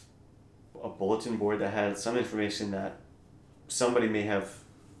a bulletin board that had some information that somebody may have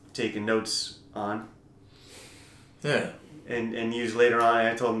taken notes on. Yeah. And used later on.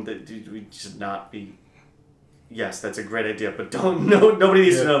 I told them that we should not be. Yes, that's a great idea, but nobody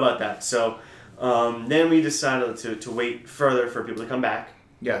needs to know about that. So then we decided to wait further for people to come back.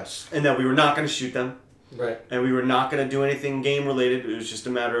 Yes. And that we were not going to shoot them. Right. And we were not going to do anything game related. It was just a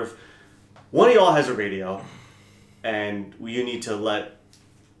matter of one of y'all has a radio, and you need to let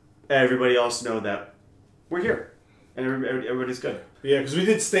everybody else know that we're here, and everybody's good. Yeah, because we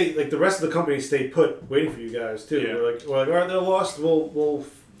did stay, like the rest of the company stayed put, waiting for you guys too. Yeah. We're like, all right, they're lost. They'll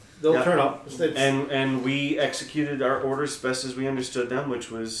turn up. And we executed our orders best as we understood them,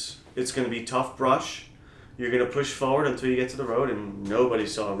 which was it's going to be tough brush. You're going to push forward until you get to the road, and nobody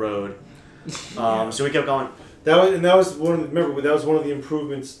saw a road. So we kept going. That was one of the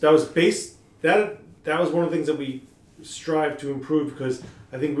improvements. That was one of the things that we strived to improve, because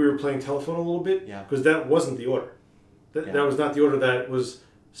I think we were playing telephone a little bit. Yeah. Because that wasn't the order. That was not the order that was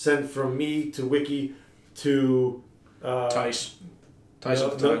sent from me to Wiki to Tice. No,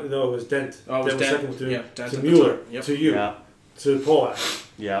 it was Dent. Oh, it was Dent. To Mueller. To you. Yeah. To Polak.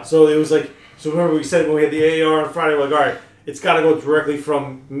 Yeah. So it was like, remember we said when we had the AAR on Friday, we're like, all right, it's got to go directly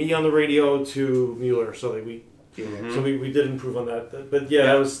from me on the radio to Mueller. So that we did improve on that. But yeah,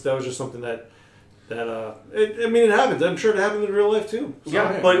 that was just something that it happens. I'm sure it happened in real life too. So,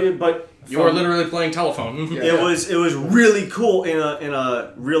 yeah, but you were literally playing telephone. It was really cool in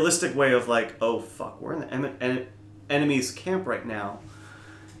a realistic way of like, oh fuck, we're in the enemy's camp right now,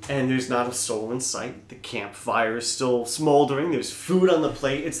 and there's not a soul in sight. The campfire is still smoldering. There's food on the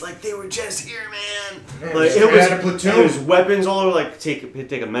plate. It's like they were just here, man. Like it was a platoon. There's weapons all over. Like take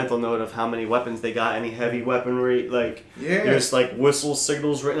a mental note of how many weapons they got. Any heavy weaponry. Like there's like whistle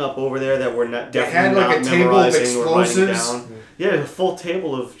signals written up over there that we're not definitely not memorizing. They had like a table of explosives. Or writing down. Yeah, a full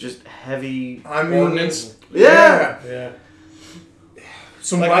table of just heavy ordnance. Yeah.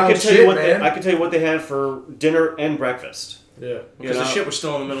 Some like wild I could tell shit, you what man. I could tell you what they had for dinner and breakfast. Yeah, because the shit was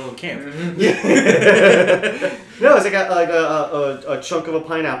still in the middle of the camp. Mm-hmm. No, it's like a chunk of a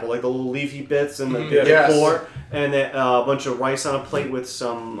pineapple, like the little leafy bits and the core, and then a bunch of rice on a plate with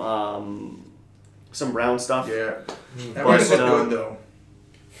some brown stuff. Yeah, that was so good though.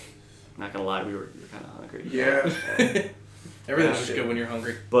 Not gonna lie, we were kind of hungry. Yeah, everything's just good when you're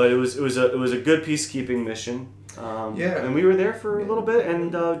hungry. But it was a good peacekeeping mission. And we were there for a little bit.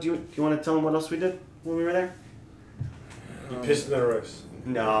 And do you want to tell them what else we did when we were there? You pissed in their rice.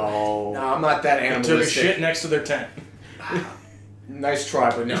 No, I'm not that animalistic. Took a shit next to their tent. Nice try,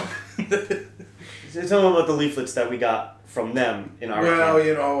 but no. So tell them about the leaflets that we got from them in our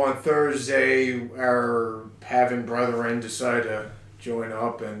camp. On Thursday, our Pavan brethren decided to join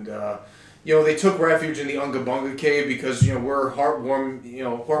up, and they took refuge in the Ungabunga cave because we're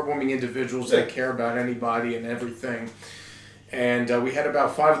heartwarming individuals that care about anybody and everything. And we had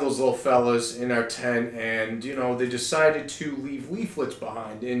about 5 of those little fellas in our tent, and they decided to leave leaflets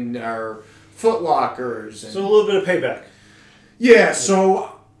behind in our foot lockers. And, so a little bit of payback. Yeah.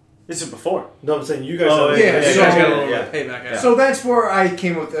 So this is before. No, I'm saying you guys. So you guys got a little bit of payback. Yeah. So that's where I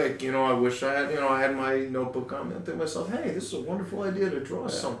came with I wish I had I had my notebook on. I think to myself, hey, this is a wonderful idea to draw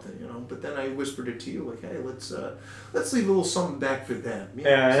something. But then I whispered it to you, like, hey, let's leave a little something back for them. And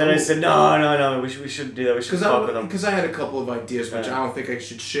then I said, no, we should do that. We should talk with them. Because I had a couple of ideas, which I don't think I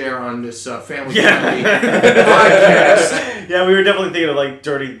should share on this family podcast. Yeah, we were definitely thinking of like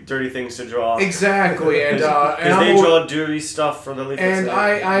dirty things to draw. Exactly, and because they draw dirty stuff for the leaflets. And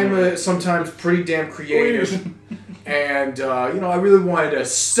I'm sometimes pretty damn creative, and I really wanted to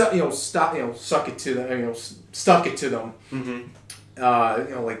stuck it to them, stuck it to them. Mm-hmm.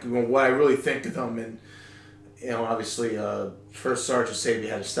 What I really think of them, and obviously, First Sergeant Sabia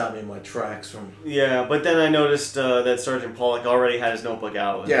had to stop me in my tracks from. Yeah, but then I noticed that Sergeant Pollock already had his notebook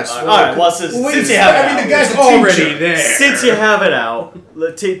out. Yes. Since you have it out, the guy's already there. Since you have it out,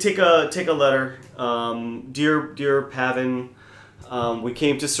 take a letter, dear Pavan. We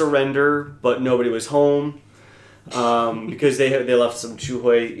came to surrender, but nobody was home because they left some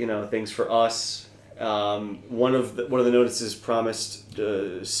Chuhoi things for us. One of the notices promised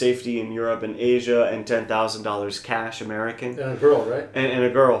safety in Europe and Asia and $10,000 cash American. And a girl, right? And a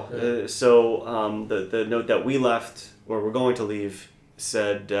girl. Yeah. So the note that we left, or we're going to leave,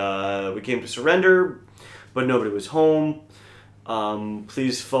 said we came to surrender, but nobody was home.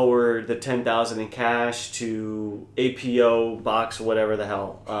 Please forward the $10,000 in cash to APO box whatever the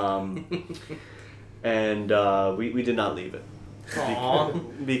hell. And we did not leave it.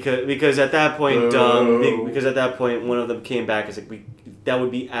 Because at that point, one of them came back and said that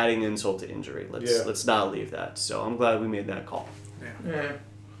would be adding insult to injury. Let's not leave that. So I'm glad we made that call. Yeah.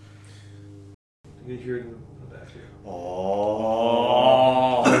 You can hear it in the back here.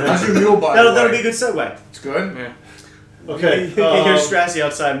 Oh. How's your mule, by That'll be a good segue. It's good? Yeah. Okay. You can hear Strassi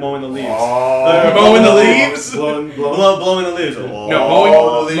outside mowing the leaves. Mowing the leaves? Blowing. Blowing the leaves. No,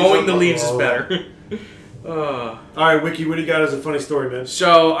 Oh, mowing the leaves is better. All right, Wiki, what do you got as a funny story, man?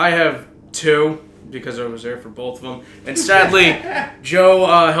 So I have two because I was there for both of them, and sadly, Joe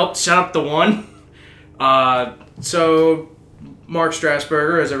helped set up the one. So Mark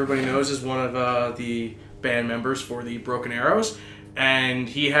Strasburger, as everybody knows, is one of the band members for the Broken Arrows, and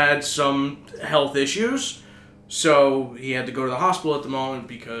he had some health issues, so he had to go to the hospital at the moment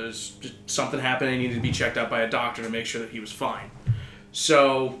because just something happened and he needed to be checked out by a doctor to make sure that he was fine.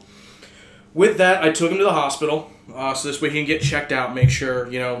 So with that, I took him to the hospital, so this way he can get checked out, make sure,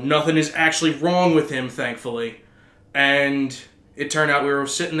 nothing is actually wrong with him, thankfully. And it turned out we were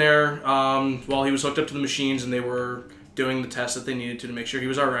sitting there while he was hooked up to the machines and they were doing the tests that they needed to make sure he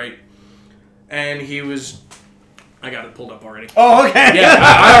was all right. And he was... I got it pulled up already. Oh, okay. Yeah,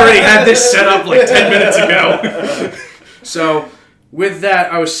 I already had this set up like 10 minutes ago. So with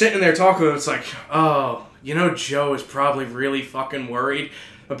that, I was sitting there talking to him. It's like, oh, Joe is probably really fucking worried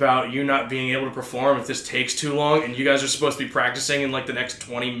about you not being able to perform if this takes too long and you guys are supposed to be practicing in like the next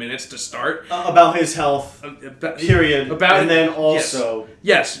 20 minutes to start. About his health, period. And then also...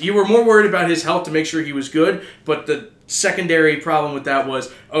 Yes, you were more worried about his health to make sure he was good, but the secondary problem with that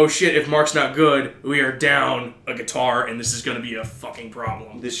was, oh shit, if Mark's not good, we are down a guitar and this is going to be a fucking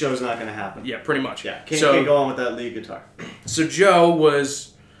problem. This show's not going to happen. Yeah, pretty much. Yeah, can't go on with that lead guitar. So Joe was...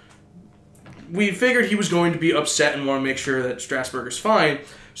 We figured he was going to be upset and want to make sure that Strasburger's fine.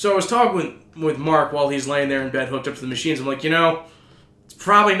 So I was talking with Mark while he's laying there in bed hooked up to the machines. I'm like, it's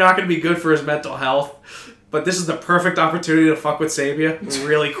probably not going to be good for his mental health, but this is the perfect opportunity to fuck with Sabia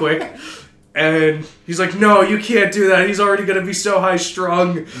really quick. And he's like, no, you can't do that. He's already going to be so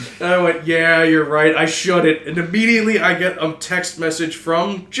high-strung. And I went, yeah, you're right. I shouldn't. And immediately I get a text message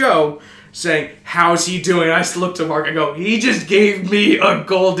from Joe saying, how's he doing? I looked to Mark and go, he just gave me a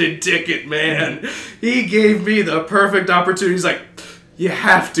golden ticket, man. He gave me the perfect opportunity. He's like, you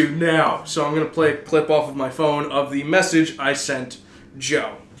have to now. So I'm going to play a clip off of my phone of the message I sent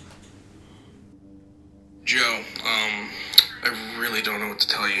Joe. Joe, I really don't know what to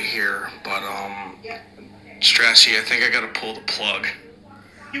tell you here, but, Strassi, I think I gotta pull the plug.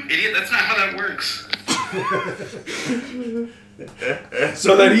 You idiot, that's not how that works.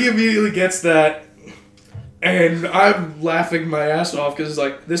 So then he immediately gets that, and I'm laughing my ass off because it's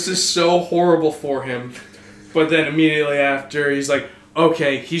like, this is so horrible for him. But then immediately after, he's like,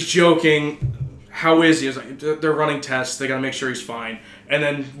 okay, he's joking. How is he? I was like, they're running tests. They gotta make sure he's fine. And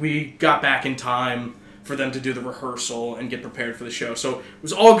then we got back in time for them to do the rehearsal and get prepared for the show. So it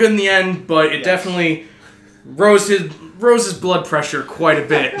was all good in the end, but it definitely rose his blood pressure quite a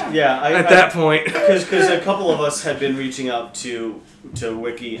bit. Yeah, at that point, because a couple of us had been reaching out to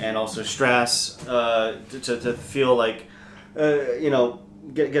Wiki and also Strass to feel like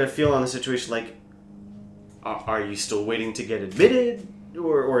get a feel on the situation. Like, are you still waiting to get admitted?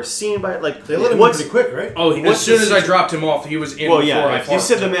 Or seen by like they let him in pretty quick, right? Oh, as soon as I dropped him off, he was in. Well, yeah, if you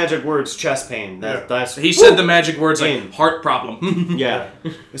said the magic words chest pain, that's he said the magic words like heart problem. Yeah,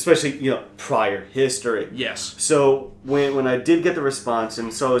 especially prior history. Yes. So when I did get the response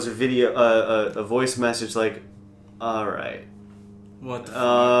and saw it was a video, a voice message like, all right, what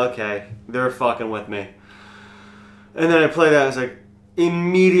the okay, they're fucking with me, and then I played that. I was like,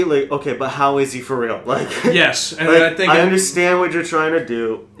 immediately, okay, but how is he for real? Like, yes, and like, I think I understand what you're trying to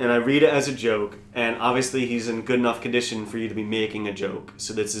do, and I read it as a joke, and obviously he's in good enough condition for you to be making a joke,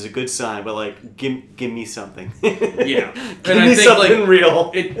 so this is a good sign. But like, give me something. Yeah, give me something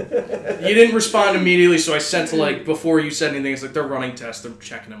real. You didn't respond immediately, so I sent to like before you said anything. It's like they're running tests, they're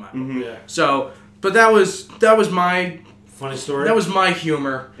checking him out. Mm-hmm. Yeah. So, but that was my. Funny story. That was my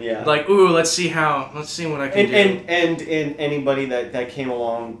humor. Yeah. Like, ooh, let's see what I can do. And anybody that came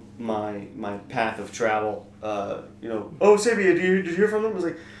along my path of travel, oh, Sabia, did you hear from them? I was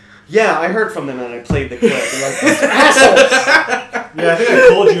like, yeah, I heard from them, and I played the clip. And like, these assholes. Yeah, I think I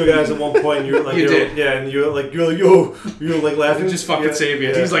told you guys at one point. You were like, you did. Yeah, and you were like, yo, you were like laughing. Just fucking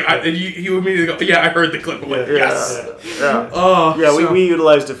Sabia. He's like, you immediately go, yeah, I heard the clip. I'm like, yes. Yeah. Oh, yeah. We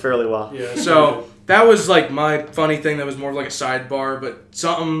utilized it fairly well. Yeah. So. That was like my funny thing that was more of like a sidebar, but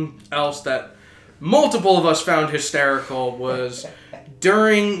something else that multiple of us found hysterical was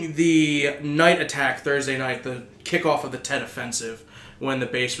during the night attack Thursday night, the kickoff of the Tet Offensive, when the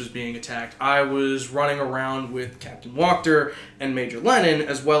base was being attacked. I was running around with Captain Wachter and Major Lennon,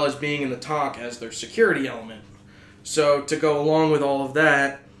 as well as being in the TOC as their security element. So to go along with all of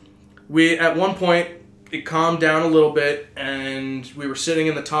that, we at one point, it calmed down a little bit, and we were sitting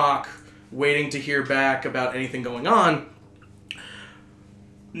in the TOC waiting to hear back about anything going on.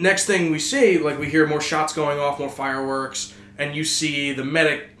 Next thing we see, like, we hear more shots going off, more fireworks, and you see the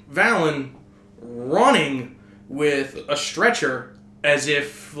medic, Valen, running with a stretcher as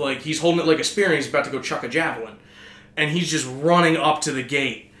if, like, he's holding it like a spear and he's about to go chuck a javelin. And he's just running up to the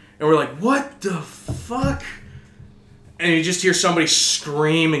gate. And we're like, what the fuck? And you just hear somebody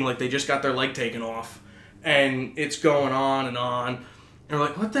screaming like they just got their leg taken off. And it's going on. And we're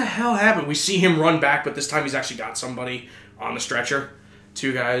like, what the hell happened? We see him run back, but this time he's actually got somebody on the stretcher.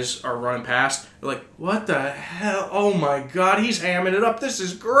 2 guys are running past. They're like, what the hell? Oh my God, he's hamming it up. This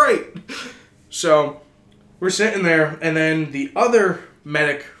is great. So we're sitting there, and then the other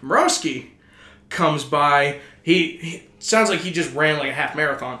medic, Morosky, comes by. He sounds like he just ran like a half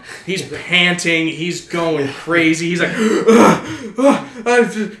marathon. He's panting. He's going crazy. He's like,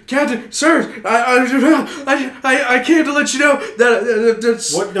 Captain, sir, I can't let you know that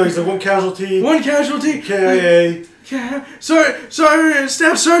that's... What? No, he's like, 1 casualty. 1 casualty. KIA. Yeah, sorry,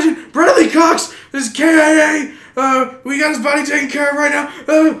 Staff Sergeant Bradley Cox. This is KIA. We got his body taken care of right now.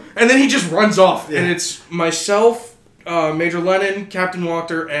 And then he just runs off, and it's myself, Major Lennon, Captain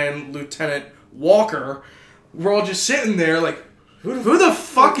Walker, and Lieutenant Walker. We're all just sitting there like, who the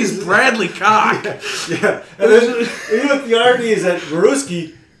fuck is Bradley Cox? Yeah. And then, you know what the irony is that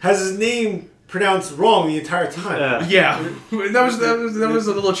Morosky has his name pronounced wrong the entire time. Yeah. That was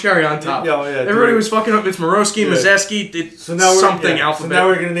a little cherry on top. Yeah, Everybody was fucking up. It's Morosky, Mazeski, it's something alphabet. So now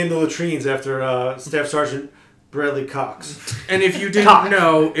we're going to name the latrines after Staff Sergeant Bradley Cox. And if you didn't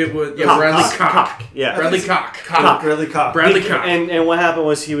know, it was Bradley Cox. Yeah. Bradley Cox. Bradley Cox. Bradley Cox. And what happened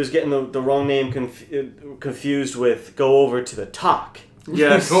was he was getting the wrong name confused with go over to the TOC.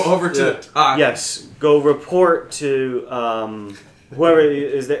 Yes. Go over to the TOC. Yes. Go report to whoever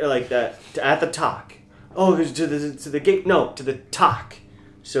is there like that at the TOC. Oh, to the gate. No, to the TOC.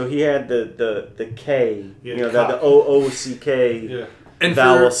 So he had the K, the OOCK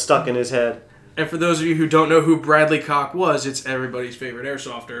vowel stuck in his head. And for those of you who don't know who Bradley Cox was, it's everybody's favorite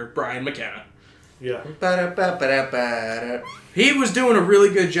airsofter, Brian McKenna. Yeah. He was doing a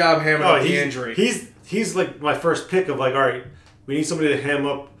really good job hamming up the injury. He's like my first pick of like, all right, we need somebody to ham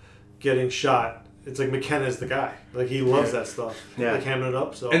up getting shot. It's like McKenna's the guy. Like he loves that stuff. Yeah. Like hamming it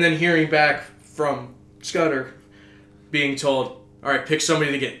up. So. And then hearing back from Scudder being told, all right, pick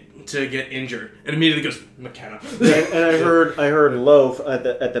somebody to get injured, and immediately goes McKenna. And I heard Lowe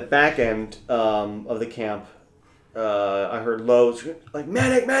at the back end of the camp. I heard Lowe like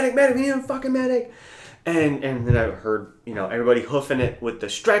medic, we need a fucking medic. And then I heard everybody hoofing it with the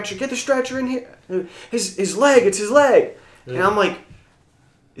stretcher. Get the stretcher in here. His leg. It's his leg. Yeah. And I'm like,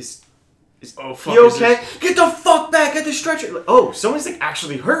 is he okay? Get the fuck back at the stretcher. Like, oh, someone's like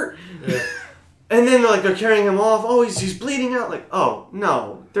actually hurt. Yeah. And then they're carrying him off. Oh, he's bleeding out. Like, oh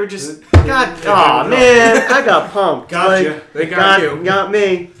no, they're just man, I got pumped. Gotcha. Like, they got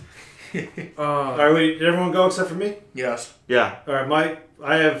me. All right, wait, did everyone go except for me? Yes. Yeah. All right,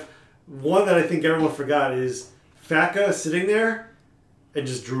 I have one that I think everyone forgot is Faka sitting there and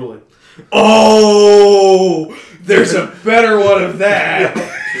just drooling. Oh, there's a better one of that.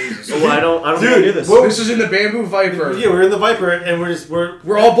 Oh, I don't want to do this. This is in the Bamboo Viper. Yeah, we're in the Viper, and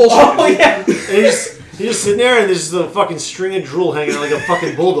we're all bullshitting. Oh yeah. And he's just sitting there, and there's just a fucking string of drool hanging out like a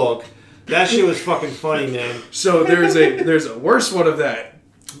fucking bulldog. That shit was fucking funny, man. So there's a worse one of that.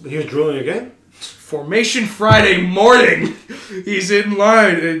 He was drooling again? Formation Friday morning. He's in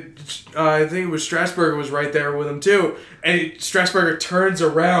line. And, I think it was Strasburger was right there with him too. And Strasburger turns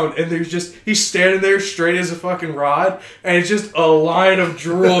around and he's standing there straight as a fucking rod. And it's just a line of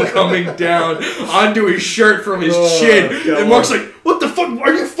drool coming down onto his shirt from his chin. God. And Mark's like, what the fuck?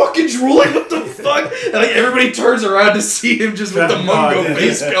 Are you fucking drooling? What the fuck? And like everybody turns around to see him just with the mungo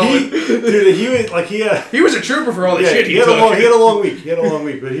face going. He was a trooper for all the shit he took. He had a long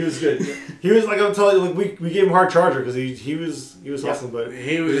week, but he was good. He was like, I'm telling you, like we gave him hard charger because he was hustling, but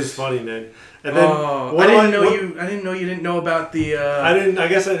he was just funny, man. And then I didn't know you didn't know about the. I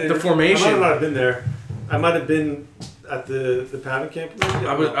guess I didn't. The formation. I might not have been there. I might have been at the pattern camp. Maybe?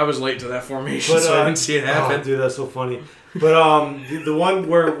 I was late to that formation, so I didn't see it happen. Oh, dude, that's so funny. But the one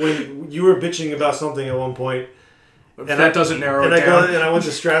where when you were bitching about something at one point, and that doesn't narrow it down. And I went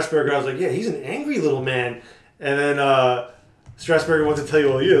to Strasburger. I was like, yeah, he's an angry little man. And then Strasburger wants to tell you,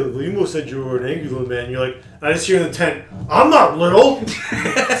 well, yeah, Limo said you were an angry little man. And you're like, I just hear in the tent, I'm not little.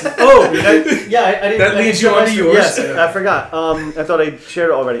 I didn't. That leads you on to yours. Yes, I forgot. I thought I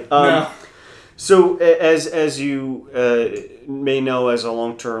shared it already. No. So as you may know as a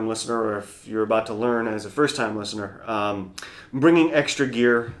long-term listener, or if you're about to learn as a first-time listener, bringing extra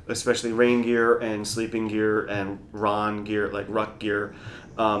gear, especially rain gear and sleeping gear and Ron gear, like ruck gear,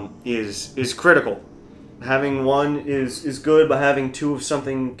 is critical. Having one is good, but having two of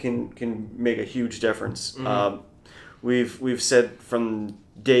something can make a huge difference. Mm-hmm. We've said from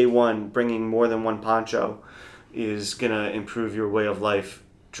day one, bringing more than one poncho is gonna improve your way of life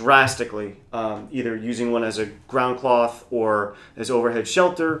drastically. Either using one as a ground cloth or as overhead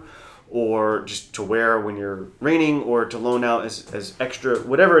shelter, or just to wear when you're raining, or to loan out as extra,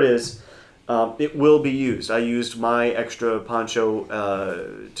 whatever it is. It will be used. I used my extra poncho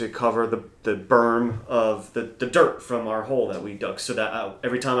to cover the berm of the dirt from our hole that we dug, so that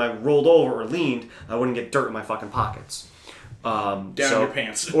every time I rolled over or leaned, I wouldn't get dirt in my fucking pockets. Down your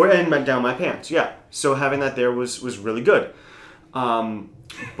pants. And down my pants, yeah. So having that there was really good.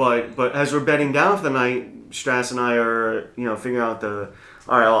 But as we're bedding down for the night, Strass and I are, figuring out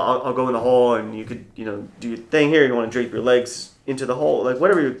all right, I'll go in the hole, and you could, do your thing here. You want to drape your legs into the hole, like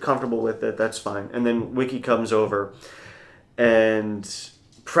whatever you're comfortable with, that's fine. And then Wiki comes over and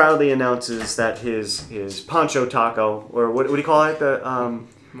proudly announces that his poncho taco, or what do you call it?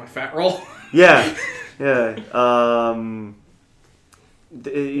 My fat roll. Yeah.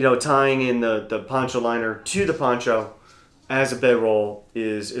 Tying in the poncho liner to the poncho as a bedroll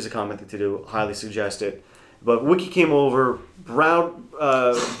is a common thing to do. Highly suggest it. But Wiki came over,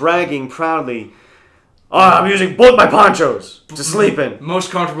 bragging proudly, I'm using both my ponchos to sleep in.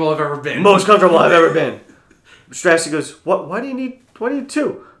 Most comfortable I've ever been. Strassy goes, "What? Why do you need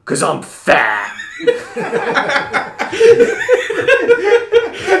two? 'Cause I'm fat."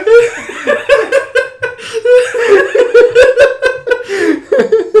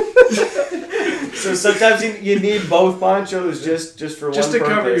 So sometimes you need both ponchos just for one purpose. Just to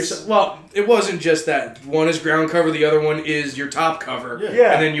cover yourself. Well, it wasn't just that. One is ground cover, the other one is your top cover.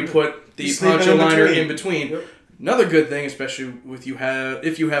 Yeah. And then you put the poncho liner in between. Yep. Another good thing, especially if you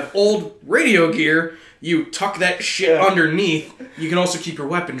have old radio gear, you tuck that shit underneath. You can also keep your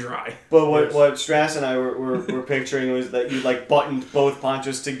weapon dry. But what Strass and I were picturing was that you buttoned both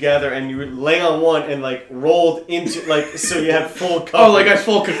ponchos together and you would lay on one and rolled into so you had full coverage. Oh, like I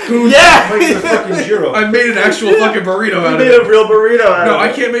full cocoon. Yeah, like the fucking gyro. I made an actual fucking burrito out of it. You made a real burrito out of it. No,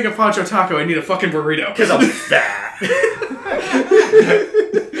 I can't make a poncho taco. I need a fucking burrito. Because I'm fat.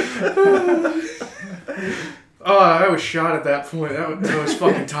 Oh, I was shot at that point. I was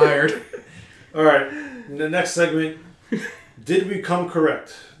fucking tired. All right, in the next segment, did we come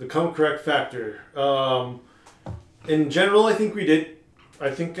correct? The come correct factor. In general, I think we did.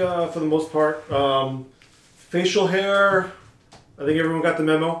 I think for the most part, facial hair. I think everyone got the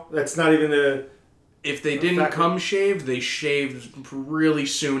memo. That's not even a. If they didn't come shaved, they shaved really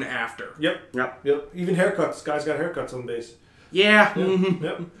soon after. Yep. Even haircuts. Guys got haircuts on base. Yeah. Yep. Mm-hmm.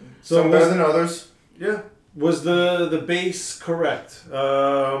 Yep. So some better than others. Yeah. Was the base correct?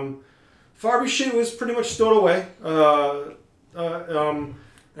 Farby shit was pretty much stowed away.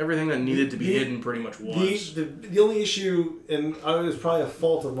 Everything that needed to be hidden pretty much was. The only issue, and it was probably a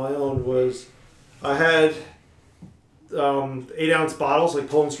fault of my own, was I had 8-ounce bottles, like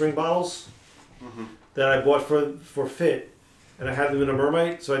pull and string bottles, that I bought for fit, and I had them in a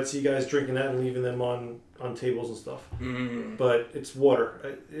Mermite, so I'd see guys drinking that and leaving them on tables and stuff. But it's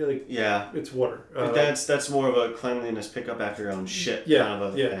water. It's water. That's more of a cleanliness pick up after your own shit kind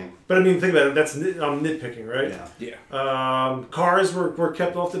of a thing. But I mean, think about it. I'm nitpicking, right? Yeah. Cars were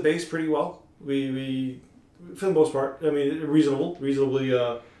kept off the base pretty well. We for the most part. I mean, reasonably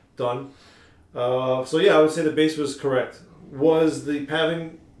done. So yeah, I would say the base was correct. Was the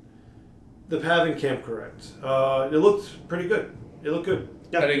paving camp correct? It looked pretty good. It looked good.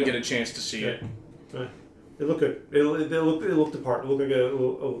 I didn't get a chance to see it. It looked good. It looked the part. It looked like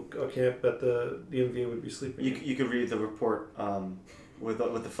a camp that the MVA would be sleeping. You could read the report with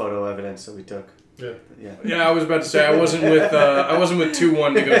the photo evidence that we took. Yeah. I was about to say I wasn't with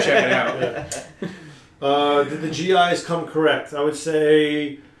 2-1 to go check it out. Did the GIs come correct? I would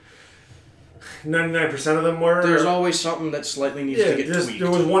say 99% of them were. There's always something that slightly needs to get tweaked. There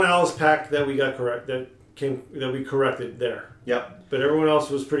was one Alice pack that we got correct that we corrected there. Yep. But everyone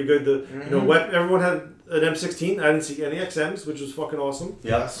else was pretty good. Everyone had an M16. I didn't see any XMs, which was fucking awesome.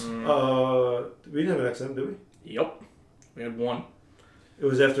 Yes. We didn't have an XM, did we? Yep. We had one. It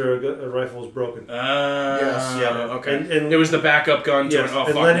was after a rifle was broken. Yes. Yeah. Okay. And it was the backup gun to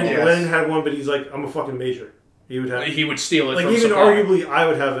an Lennon had one, but he's like, I'm a fucking major. He would steal it. Like from even supply. arguably, I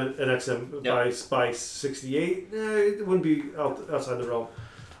would have an XM by 68. It wouldn't be outside the realm.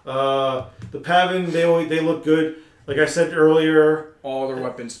 The Pavin, they look good. Like I said earlier, all their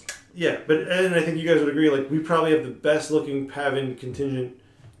weapons. Yeah, and I think you guys would agree. Like we probably have the best looking Pavin contingent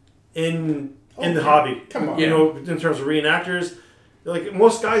in the hobby. Come on, in terms of reenactors. Like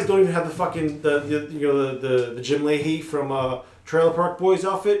most guys don't even have the fucking the Jim Leahy from Trailer Park Boys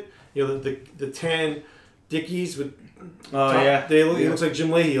outfit. You know, the tan Dickies with. Yeah. He looks like Jim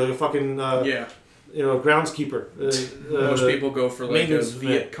Leahy, like a fucking. Groundskeeper. Most people go for like a maintenance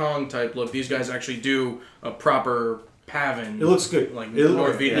Viet Cong type look. These guys actually do a proper pavan. It looks good. Like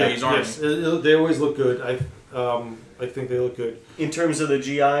North Vietnamese Army. Yes, they always look good. I think they look good. In terms of the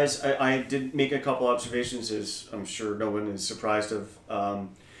GIs, I did make a couple observations, as I'm sure no one is surprised of.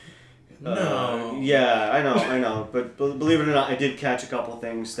 No. Yeah, I know. But believe it or not, I did catch a couple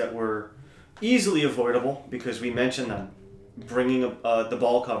things that were easily avoidable because we mentioned them. Bringing the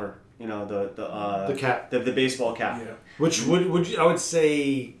ball cover, the cap, the baseball cap. Yeah. Which I would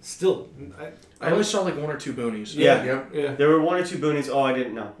say still. I only saw like 1 or 2 boonies. Yeah. There were 1 or 2 boonies. Oh, I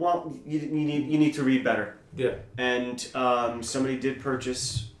didn't know. Well, you need to read better. Yeah. And somebody did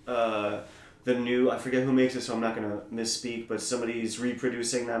purchase the new. I forget who makes it, so I'm not gonna misspeak. But somebody's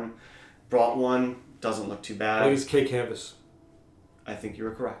reproducing them. Brought one. Doesn't look too bad. I think it's K Canvas. I think you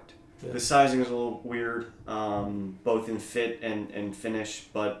were correct. Yeah. The sizing is a little weird, both in fit and finish,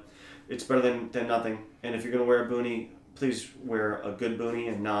 but it's better than nothing. And if you're going to wear a boonie, please wear a good boonie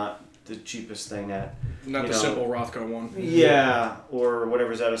and not the cheapest thing at... Not the simple Rothko one. Yeah, or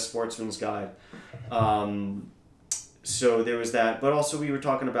whatever's at a Sportsman's Guide. So there was that. But also we were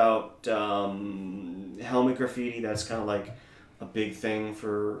talking about helmet graffiti. That's kind of like a big thing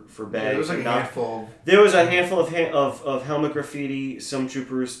for BAE. Yeah, there was like a handful. There was a handful of helmet graffiti. Some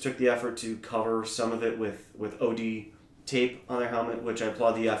troopers took the effort to cover some of it with OD tape on their helmet, which I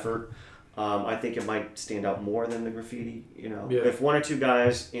applaud the effort. I think it might stand out more than the graffiti. If 1 or 2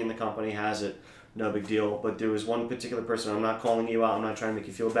 guys in the company has it, no big deal. But there was one particular person. I'm not calling you out. I'm not trying to make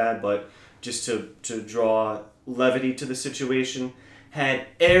you feel bad, but just to draw levity to the situation, had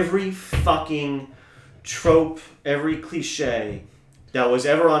every fucking trope, every cliche that was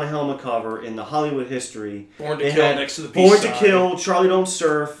ever on a helmet cover in the Hollywood history. Born to Kill next to the Born peace to sign. Kill, Charlie Don't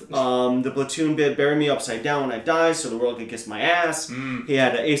Surf, the platoon bit, Bury Me Upside Down When I Die So the World Can Kiss My Ass. He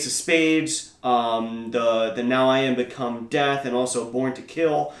had the Ace of Spades, the Now I Am Become Death, and also Born to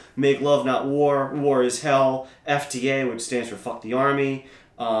Kill, Make Love Not War, War is Hell, FTA, which stands for Fuck the Army.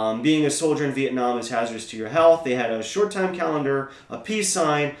 Being a soldier in Vietnam is hazardous to your health. They had a short time calendar, a peace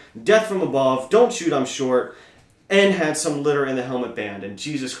sign, death from above, don't shoot, I'm short, and had some litter in the helmet band. And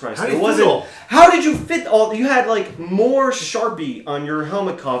Jesus Christ, how did you fit all? You had like more Sharpie on your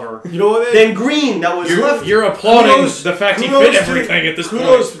helmet cover than green that was left. You're applauding the fact he fit everything at this point.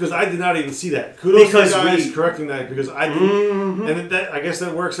 Kudos, because I did not even see that. Kudos to the guys correcting that, because I didn't. And I guess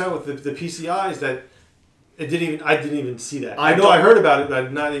that works out with the PCIs that. I didn't even see that. I heard about it, but I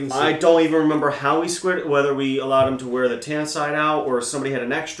did not even see it. I don't even remember how we squared it, whether we allowed him to wear the tan side out or somebody had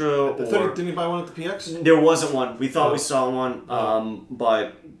an extra. Didn't you buy one at the PX? There wasn't one. We thought we saw one,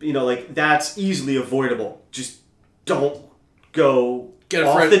 but that's easily avoidable. Just don't go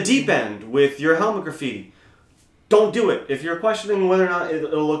off the deep end with your helmet graffiti. Don't do it. If you're questioning whether or not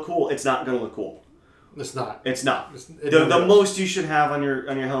it'll look cool, it's not going to look cool. It's not. It's not. The most you should have on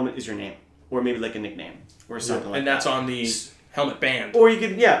your helmet is your name, or maybe like a nickname. Or something like that. And that's on the helmet band. Or you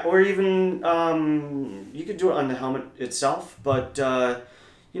could, or even you could do it on the helmet itself. But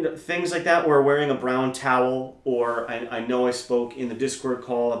things like that, or wearing a brown towel, or I know I spoke in the Discord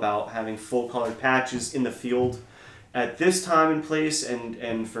call about having full colored patches in the field. At this time and place,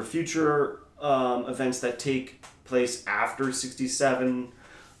 and for future events that take place after 67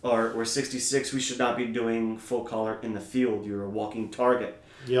 or 66, we should not be doing full color in the field. You're a walking target.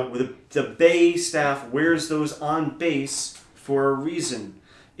 Yep. The BAE staff wears those on base for a reason.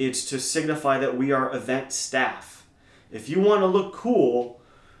 It's to signify that we are event staff. If you want to look cool,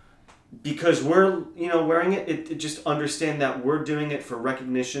 because we're wearing it, just understand that we're doing it for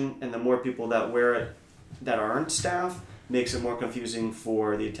recognition, and the more people that wear it that aren't staff makes it more confusing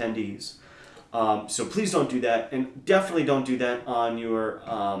for the attendees. So please don't do that, and definitely don't do that on your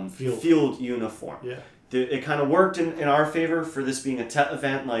field uniform. Yeah. It kind of worked in our favor for this being a TET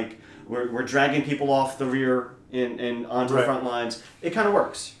event. Like we're dragging people off the rear and onto the front lines. It kind of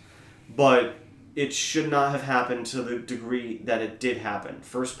works, but it should not have happened to the degree that it did happen.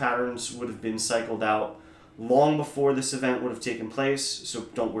 First patterns would have been cycled out long before this event would have taken place. So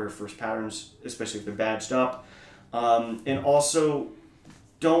don't wear first patterns, especially if they're badged up, and also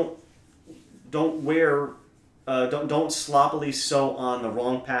don't wear don't sloppily sew on the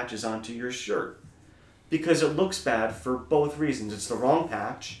wrong patches onto your shirt. Because it looks bad for both reasons. It's the wrong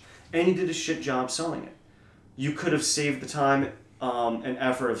patch, and you did a shit job sewing it. You could have saved the time and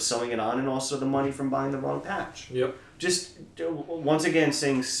effort of sewing it on, and also the money from buying the wrong patch. Yep. Just, once again,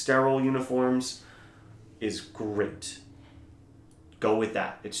 saying sterile uniforms is great. Go with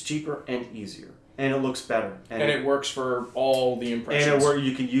that. It's cheaper and easier. and it looks better. And it works for all the impressions. And it works.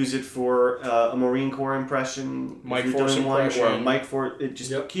 You can use it for a Marine Corps impression, Mike Force impression, or a Mike Force.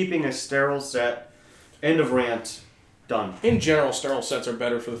 Keeping a sterile set. End of rant. Done. In general, sterile sets are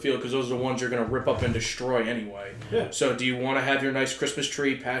better for the field because those are the ones you're going to rip up and destroy anyway. Yeah. So do you want to have your nice Christmas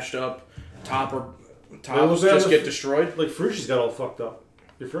tree patched up, tops just get destroyed? Like Ferrucci's got all fucked up.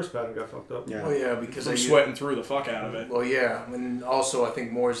 Your first pattern got fucked up. Yeah. Oh yeah, because I'm sweating through the fuck out of it. Well, yeah, and also I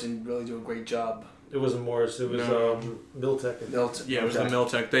think Morris didn't really do a great job. It wasn't Morris. It was Miltech. Yeah, it was the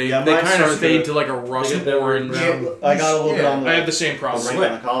Miltech. They mine kind of fade to like a rust orange. I got a little bit on the... I have the same problem.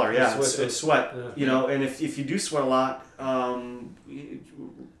 Right on the collar, yeah. It's sweat. Yeah. You know, and if you do sweat a lot,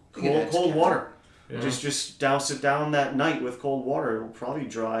 cold water. Yeah. Just douse it down that night with cold water. It'll probably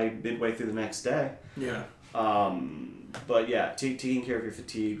dry midway through the next day. Yeah. But yeah, taking care of your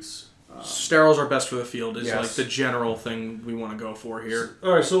fatigues. Sterols are best for the field is like the general thing we want to go for here.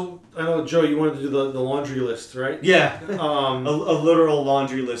 All right, so I know, Joe, you wanted to do the laundry list, right? Yeah. A literal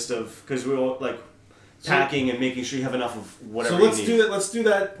laundry list of, because we're all like packing and making sure you have enough of whatever you need. So let's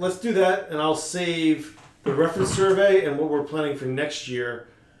do that, and I'll save the reference survey and what we're planning for next year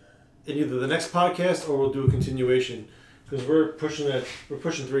in either the next podcast or we'll do a continuation. Because we're pushing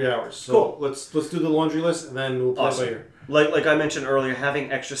 3 hours. So cool. Let's do the laundry list and then we'll play it by ear. Like I mentioned earlier,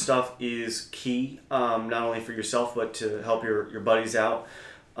 having extra stuff is key, not only for yourself but to help your buddies out.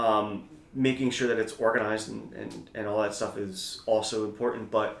 Making sure that it's organized and all that stuff is also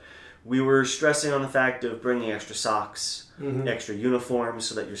important. But we were stressing on the fact of bringing extra socks, extra uniforms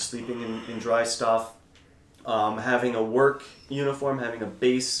so that you're sleeping in dry stuff. Having a work uniform, having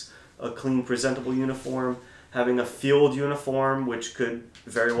a clean, presentable uniform. Having a field uniform, which could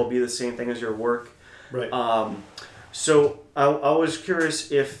very well be the same thing as your work. Right. So I was curious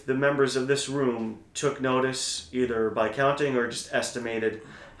if the members of this room took notice, either by counting or just estimated,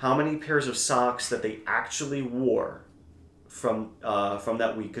 how many pairs of socks that they actually wore from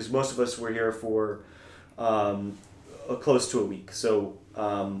that week. Because most of us were here for close to a week. So,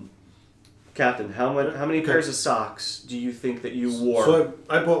 Captain, how many pairs of socks do you think that you wore? So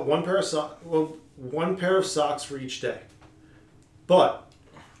I bought one pair of socks. Well, one pair of socks for each day. But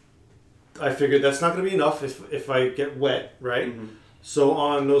I figured that's not going to be enough if I get wet, right? Mm-hmm. So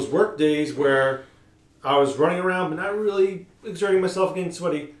on those work days where I was running around but not really exerting myself, getting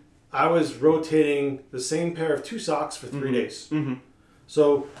sweaty, I was rotating the same pair of 2 socks for 3 days. Mm-hmm.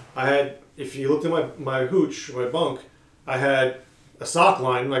 So I had, if you looked at my hooch, my bunk, I had a sock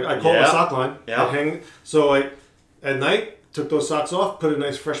line, like I call it a sock line. Yeah. So at night, took those socks off, put a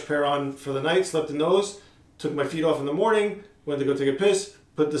nice fresh pair on for the night, slept in those, took my feet off in the morning, went to go take a piss,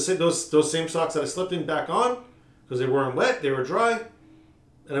 put those same socks that I slept in back on, because they weren't wet, they were dry,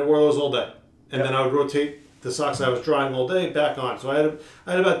 and I wore those all day. And then I would rotate the socks I was drying all day back on. So I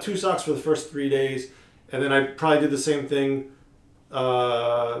had about 2 socks for the first 3 days, and then I probably did the same thing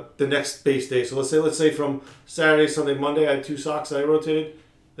the next base day. So let's say from Saturday, Sunday, Monday, I had 2 socks that I rotated,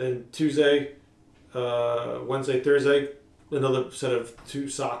 then Tuesday, Wednesday, Thursday, another set of 2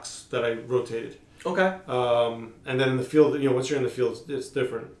 socks that I rotated. Okay. And then in the field, once you're in the field, it's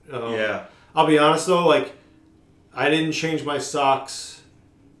different. Yeah. I'll be honest though, like, I didn't change my socks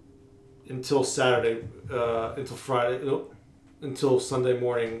until Saturday, until Friday, until Sunday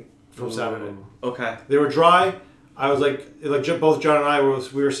morning from Saturday. Okay. They were dry. I was like both John and I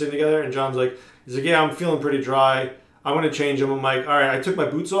we were sitting together, and John's like, he's like, yeah, I'm feeling pretty dry. I'm going to change them. I'm like, all right, I took my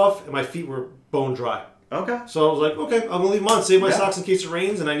boots off, and my feet were bone dry. Okay. So I was like, okay, I'm going to leave them on, save my socks in case it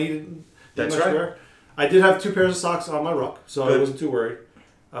rains, and I needed That's right. Wear. I did have 2 pairs of socks on my ruck, so I wasn't too worried.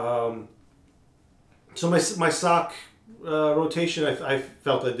 So my sock rotation, I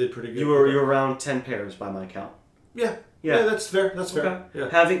felt I did pretty good. You were around 10 pairs by my count. Yeah. Yeah, that's fair. That's fair. Okay. Yeah.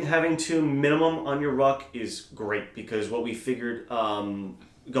 Having 2 minimum on your ruck is great, because what we figured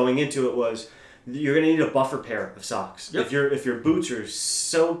going into it was you're going to need a buffer pair of socks. Yep. If your boots are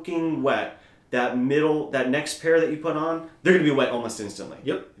soaking wet, that next pair that you put on, they're going to be wet almost instantly.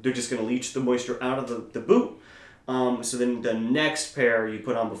 Yep. They're just going to leach the moisture out of the boot. So then the next pair you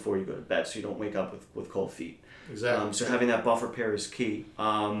put on before you go to bed, so you don't wake up with cold feet. Exactly. So having that buffer pair is key.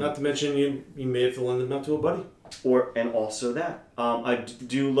 Not to mention you may have to lend them out to a buddy. And also that. I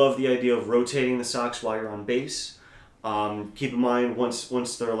do love the idea of rotating the socks while you're on base. Keep in mind,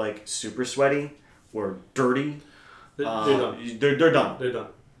 once they're like super sweaty or dirty, they're done. They're done. They're done.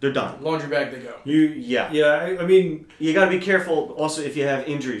 They're done. Laundry bag they go. Yeah. I mean, you got to be careful. Also, if you have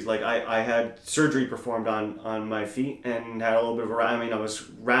injuries, like I had surgery performed on my feet and had a little bit of I was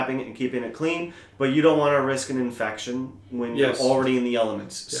wrapping it and keeping it clean, but you don't want to risk an infection when you're already in the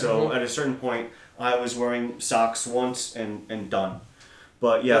elements. Yeah. So at a certain point, I was wearing socks once and done.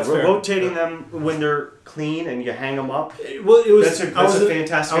 But yeah, rotating them when they're clean and you hang them up. Well, it was that's a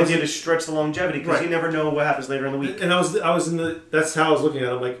fantastic idea to stretch the longevity because you never know what happens later in the week. And I was in the. That's how I was looking at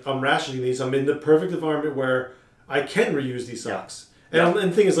it. I'm like, I'm rationing these. I'm in the perfect environment where I can reuse these socks. Yeah.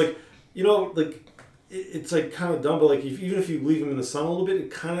 And the thing is, like, like it's like kind of dumb, but like even if you leave them in the sun a little bit, it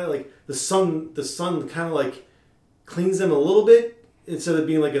kind of like the sun kind of like cleans them a little bit instead of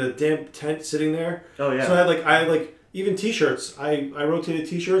being like in a damp tent sitting there. Oh yeah. So I had like. Even t-shirts. I rotated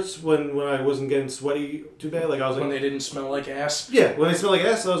t-shirts when I wasn't getting sweaty too bad. Like I was like, when they didn't smell like ass. Yeah, when they smelled like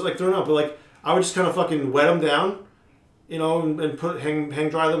ass, I was like throwing up. But like I would just kind of fucking wet them down, and put hang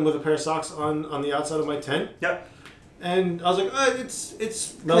dry them with a pair of socks on the outside of my tent. Yep. And I was like, it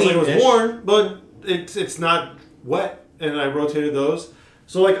smells like it was worn, but it's not wet. And I rotated those.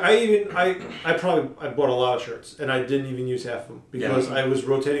 So like I bought a lot of shirts and I didn't even use half of them because I was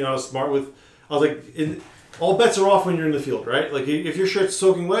rotating. I was smart with. I was like all bets are off when you're in the field, right? Like if your shirt's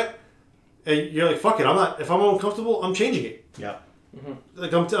soaking wet, and you're like, "Fuck it, I'm not." If I'm uncomfortable, I'm changing it. Yeah. Mm-hmm.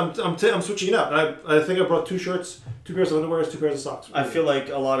 Like I'm switching it out. I think I brought 2 shirts, 2 pairs of underwear, 2 pairs of socks. I feel like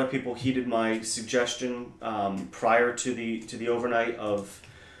a lot of people heeded my suggestion prior to the overnight of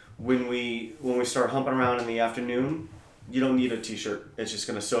when we start humping around in the afternoon. You don't need a t-shirt. It's just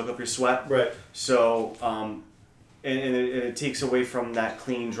going to soak up your sweat. Right. So. And it takes away from that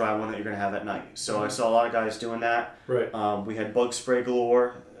clean, dry one that you're going to have at night. So I saw a lot of guys doing that. Right. We had bug spray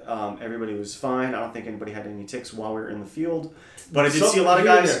galore. Everybody was fine. I don't think anybody had any ticks while we were in the field. But I did see a lot of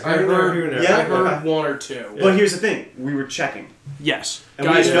guys. I heard 1 or 2. Yeah. But here's the thing. We were checking. Yes. And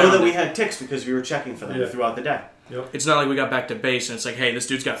guys we know that we had ticks because we were checking for them throughout the day. Yep. It's not like we got back to base and it's like, hey, this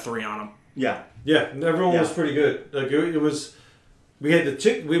dude's got 3 on him. Yeah. Yeah. Everyone was pretty good. Like it was. We had the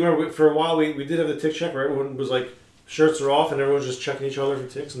tick. We remember for a while we did have the tick check where everyone was like. Shirts are off, and everyone's just checking each other for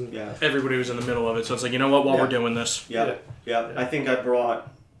ticks. And everybody was in the middle of it, so it's like, you know what? While we're doing this, yeah. I think I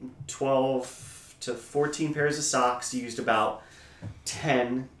brought 12 to 14 pairs of socks. Used about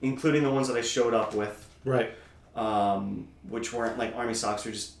 10, including the ones that I showed up with. Right. Which weren't like army socks;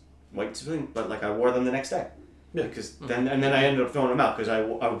 they're just white civilian. But like I wore them the next day. Yeah. Because then I ended up throwing them out because I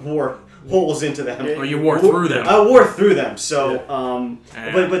wore holes into them. Oh, you wore through them. I wore through them. So,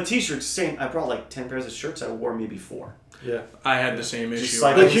 but t-shirts, same. I brought like 10 pairs of shirts. I wore maybe 4. Yeah. I had the same issue. Just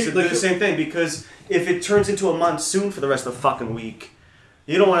like the same thing because if it turns into a monsoon for the rest of the fucking week,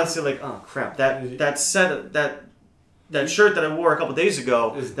 you don't want to say like, oh crap, that shirt that I wore a couple days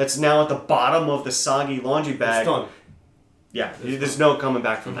ago that's now at the bottom of the soggy laundry bag. It's done. Yeah, there's no coming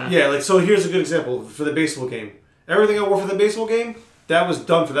back from that. Yeah, like so. Here's a good example for the baseball game. Everything I wore for the baseball game, that was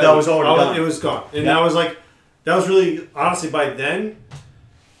done for that. That was already done. It was gone, and that was like, that was really honestly by then.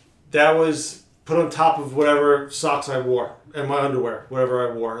 That was put on top of whatever socks I wore and my underwear, whatever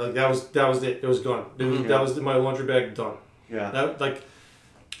I wore. Like that was it. It was gone. That was my laundry bag done. Yeah.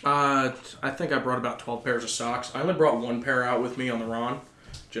 I think I brought about 12 pairs of socks. I only brought 1 pair out with me on the Ron.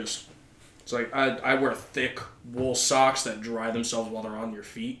 It's like I wear thick wool socks that dry themselves while they're on your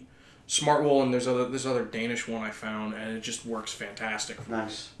feet. Smart Wool, and there's other Danish one I found, and it just works fantastic.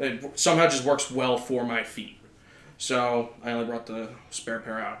 Nice. It somehow just works well for my feet. So I only brought the spare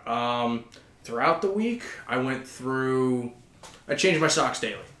pair out. Throughout the week, I changed my socks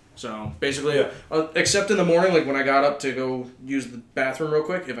daily. So basically, except in the morning, like when I got up to go use the bathroom real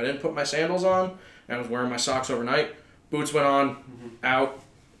quick, if I didn't put my sandals on and I was wearing my socks overnight, boots went on, out,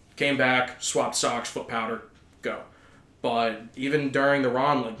 came back, swapped socks, foot powder, go. But even during the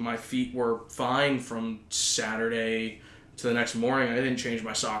run, like my feet were fine from Saturday to the next morning. I didn't change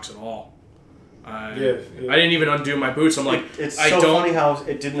my socks at all. I didn't even undo my boots. I'm like, it's funny how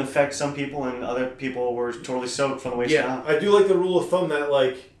it didn't affect some people and other people were totally soaked from the waist down. I do like the rule of thumb that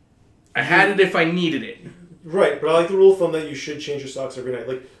like I had it if I needed it. Right, but I like the rule of thumb that you should change your socks every night.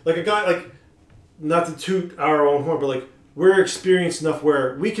 Like a guy like, not to toot our own horn, but like we're experienced enough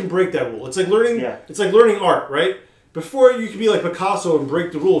where we can break that rule. It's like learning. It's like learning art, right? Before you can be like Picasso and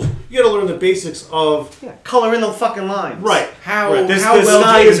break the rules, you got to learn the basics of color in the fucking lines. Right. How the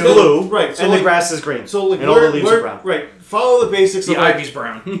sky is blue, right? So and the grass is green. So like and all the leaves are brown. Right. Follow the basics. The of ivy's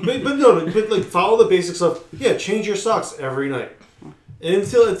brown. but like follow the basics of change your socks every night, and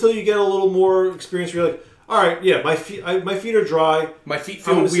until you get a little more experience, where you're like, all right, my feet are dry. My feet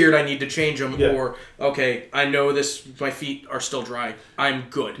feel weird. I need to change them. Or okay, I know this. My feet are still dry. I'm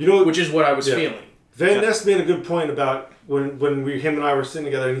good. Which is what I was feeling. Van Ness made a good point about when him and I were sitting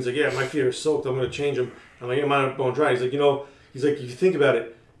together, and he's like, my feet are soaked, I'm going to change them. I'm like, mine are going dry. He's like, if you think about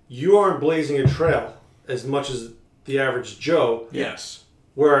it, you aren't blazing a trail as much as the average Joe. Yes.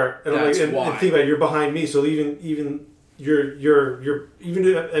 Where, and That's and think about it, you're behind me, so even you're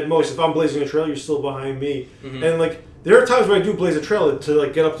even at most, if I'm blazing a trail, you're still behind me. Mm-hmm. And like, There are times where I do blaze a trail to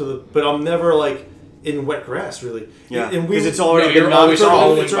like get up to the, but I'm never like in wet grass really. Yeah, and because it's already been always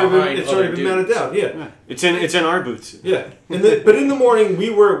knocked it's off. already been matted down. Yeah. It's in our boots. Yeah, but in the morning we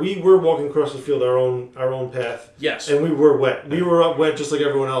were walking across the field our own path. Yes, and we were wet. We were up wet just like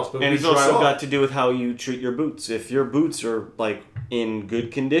everyone else. But and we it's also off. got to do with how you treat your boots. If your boots are like in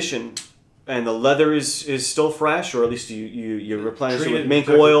good condition, and the leather is still fresh, or at least you replenish it with mink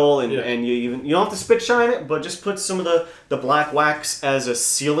oil, and you don't have to spit shine it, but just put some of the black wax as a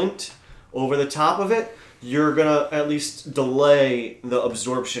sealant over the top of it. You're gonna at least delay the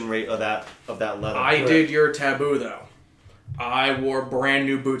absorption rate of that leather. I did your taboo though. I wore brand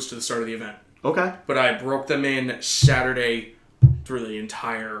new boots to the start of the event. Okay. But I broke them in Saturday through the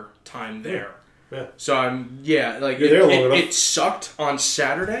entire time there. Yeah. So it sucked on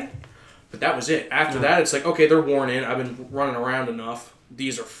Saturday, but that was it. After that, it's like, okay, they're worn in. I've been running around enough.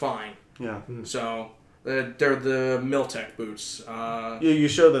 These are fine. Yeah. So they're the Miltech boots. You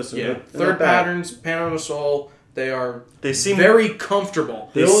showed us. Yeah. Third patterns, Panama sole. They seem very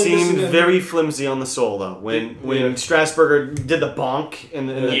comfortable. They seem very flimsy on the sole though. When Strasburger did the bonk and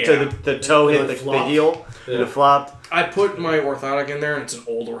the toe hit the heel and it flopped. I put my orthotic in there, and it's an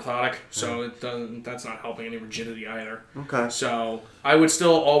old orthotic, so that's not helping any rigidity either. Okay. So I would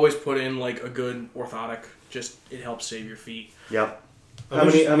still always put in like a good orthotic. Just it helps save your feet. Yep. How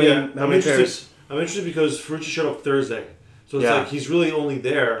many pairs? I'm interested because Ferrucci showed up Thursday, so it's like he's really only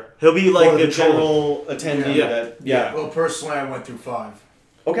there. He'll be like the general attendee. Yeah. Well, personally, I went through 5.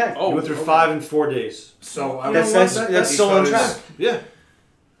 Okay. You went through 5 in 4 days. So that's still on track. Yeah.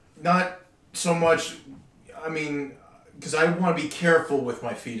 Not so much. I mean, because I want to be careful with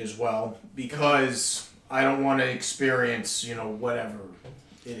my feet as well, because I don't want to experience, whatever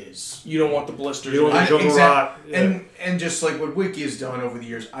it is. You don't want the blisters. You don't want the jungle rot. Yeah. And just like what Wiki has done over the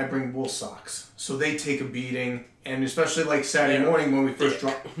years, I bring wool socks, so they take a beating, and especially like Saturday morning when we first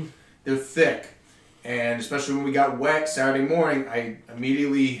dropped, they're thick, and especially when we got wet Saturday morning, I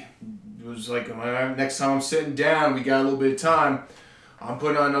immediately was like, next time I'm sitting down, we got a little bit of time, I'm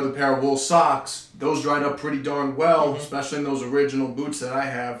putting on another pair of wool socks. Those dried up pretty darn well, especially in those original boots that I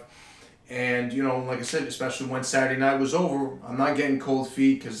have. And, like I said, especially when Saturday night was over, I'm not getting cold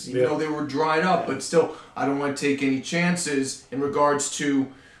feet because even though they were dried up, but still, I don't want to take any chances in regards to,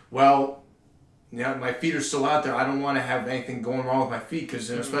 my feet are still out there. I don't want to have anything going wrong with my feet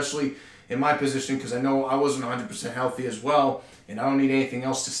because, especially in my position, because I know I wasn't 100% healthy as well, and I don't need anything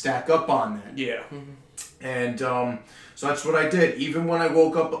else to stack up on that. Yeah. And so that's what I did. Even when I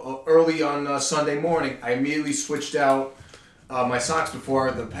woke up early on Sunday morning, I immediately switched out my socks before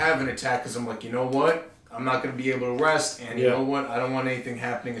the Pavin attack because I'm like, you know what? I'm not going to be able to rest, and you know what? I don't want anything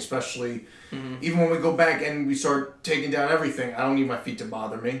happening, especially even when we go back and we start taking down everything. I don't need my feet to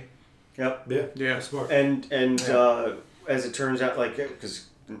bother me. Yep. Yeah. Smart. And as it turns out, because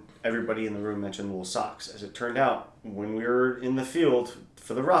everybody in the room mentioned wool socks. As it turned out, when we were in the field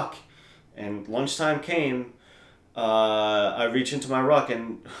for the ruck, and lunchtime came, I reached into my ruck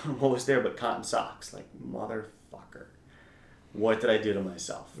and what was there but cotton socks? Like, motherfucker. What did I do to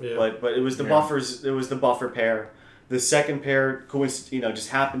myself? Yeah. But it was the buffers. It was the buffer pair. The second pair, just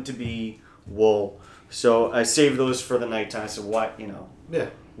happened to be wool. So I saved those for the nighttime. So what,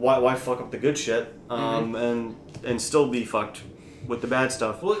 why fuck up the good shit, and still be fucked with the bad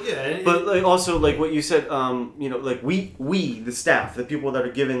stuff. Well, yeah. But also what you said, we the staff, the people that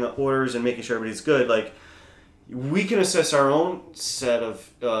are giving the orders and making sure everybody's good, we can assess our own set of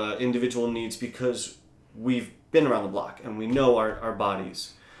individual needs because we've been around the block and we know our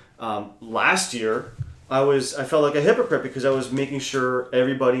bodies. Last year, I felt like a hypocrite because I was making sure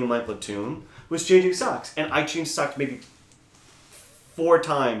everybody in my platoon was changing socks, and I changed socks maybe 4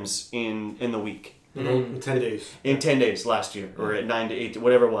 times in the week. In 10 days. In 10 days last year, or at 9 to 8,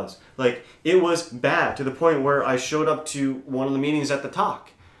 whatever it was. It was bad to the point where I showed up to one of the meetings at the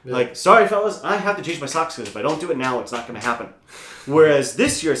talk. Yeah. Sorry fellas, I have to change my socks because if I don't do it now, it's not going to happen. Whereas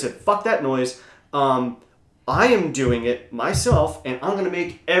this year I said, fuck that noise. I am doing it myself, and I'm going to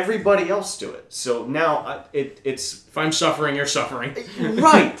make everybody else do it. So now it's... If I'm suffering, you're suffering.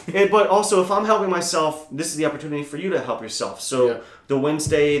 Right. But also, if I'm helping myself, this is the opportunity for you to help yourself. So the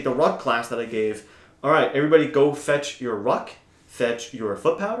Wednesday, the ruck class that I gave, all right, everybody go fetch your ruck, fetch your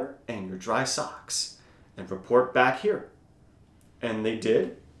foot powder, and your dry socks, and report back here. And they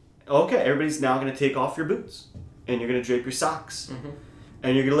did. Okay, everybody's now going to take off your boots, and you're going to drape your socks. Mm-hmm.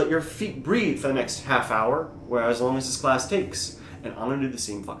 And you're going to let your feet breathe for the next half hour, as long as this class takes. And I'm going to do the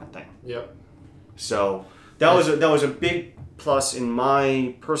same fucking thing. Yep. So that was a big plus in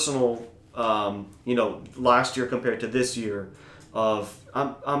my personal, last year compared to this year. of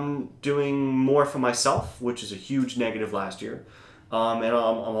I'm doing more for myself, which is a huge negative last year, and I'm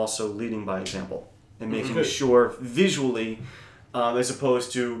also leading by example and making sure visually, as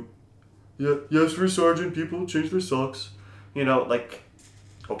opposed to yes, for sergeant, people change their socks. Like,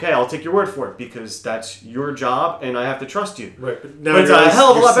 okay, I'll take your word for it because that's your job and I have to trust you. Right, but it's a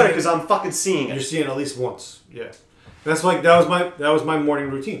hell of a lot better because I'm fucking seeing it. You're seeing it at least once. Yeah, that's like that was my morning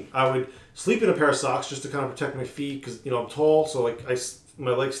routine. I would sleep in a pair of socks just to kind of protect my feet because I'm tall, so like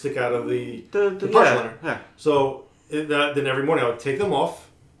my legs stick out of the punch liner. Yeah. So then every morning I would take them off.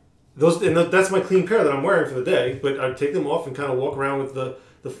 That's my clean pair that I'm wearing for the day. But I'd take them off and kind of walk around with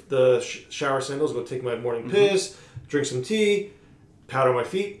the shower sandals. Go take my morning piss, drink some tea, powder my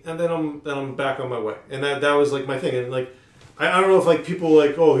feet, and then I'm back on my way. And that was like my thing. And like I don't know if like people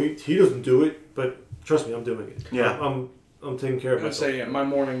like he doesn't do it, but trust me, I'm doing it. Yeah. I'm taking care of myself. I'd say my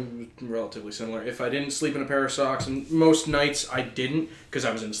morning was relatively similar. If I didn't sleep in a pair of socks, and most nights I didn't because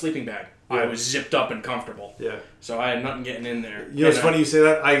I was in a sleeping bag. Yeah. I was zipped up and comfortable. Yeah. So I had nothing getting in there. It's funny you say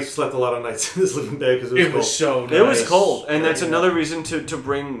that. I slept a lot of nights in the sleeping bag because it was cold. So nice. It was cold, and that's another reason to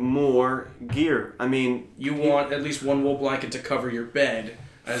bring more gear. I mean, you want at least one wool blanket to cover your bed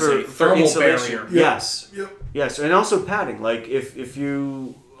as a thermal barrier. Yes. Yep. Yes, and also padding. Like if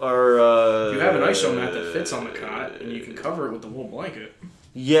you are you have an iso mat that fits on the cot and you can cover it with the wool blanket.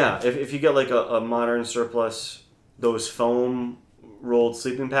 Yeah, if you get like a modern surplus, those foam rolled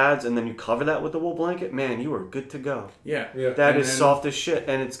sleeping pads, and then you cover that with the wool blanket, man, you are good to go. Yeah. That is soft as shit,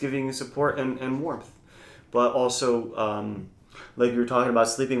 and it's giving you support and warmth. But also, like you were talking about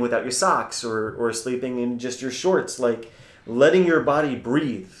sleeping without your socks or sleeping in just your shorts, like letting your body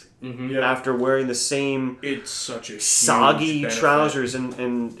breathe. After wearing the same it's such a soggy trousers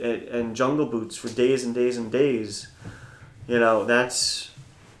and jungle boots for days and days and days, that's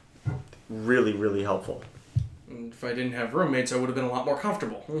really, really helpful. If I didn't have roommates, I would have been a lot more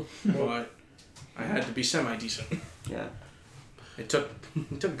comfortable. But I had to be semi-decent. Yeah. It took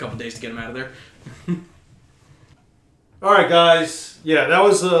a couple days to get them out of there. All right, guys. Yeah, that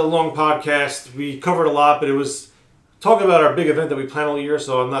was a long podcast. We covered a lot, but it was talking about our big event that we plan all year,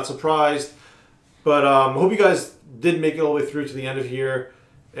 so I'm not surprised. But I hope you guys did make it all the way through to the end of here.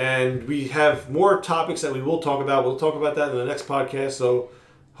 And we have more topics that we will talk about. We'll talk about that in the next podcast. So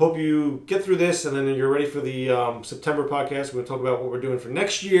hope you get through this, and then you're ready for the September podcast. We'll talk about what we're doing for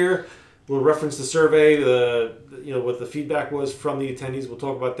next year. We'll reference the survey, what the feedback was from the attendees. We'll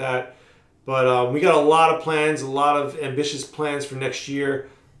talk about that. But we got a lot of plans, a lot of ambitious plans for next year.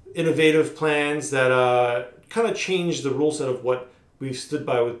 Innovative plans that kind of change the rule set of what we've stood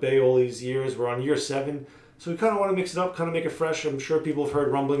by with BAE all these years. We're on year 7, so we kind of want to mix it up, kind of make it fresh. I'm sure people have heard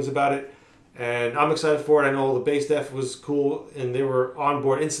rumblings about it, and I'm excited for it. I know the BAE staff was cool, and they were on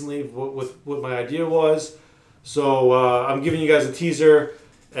board instantly with what my idea was. So I'm giving you guys a teaser,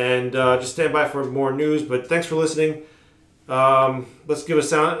 and just stand by for more news. But thanks for listening. Let's give a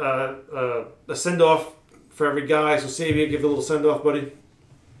send-off for every guy. So Sabia, give a little send-off, buddy.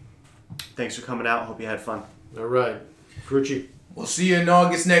 Thanks for coming out. Hope you had fun. All right. Frucci. We'll see you in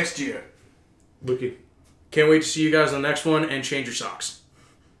August next year. Wiki. Can't wait to see you guys on the next one, and change your socks.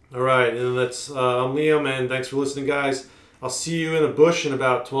 All right. And that's I'm Liam, and thanks for listening, guys. I'll see you in the bush in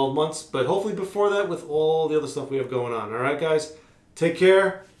about 12 months, but hopefully before that with all the other stuff we have going on. All right, guys? Take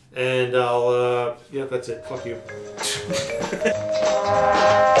care, and I'll, that's it. Fuck you.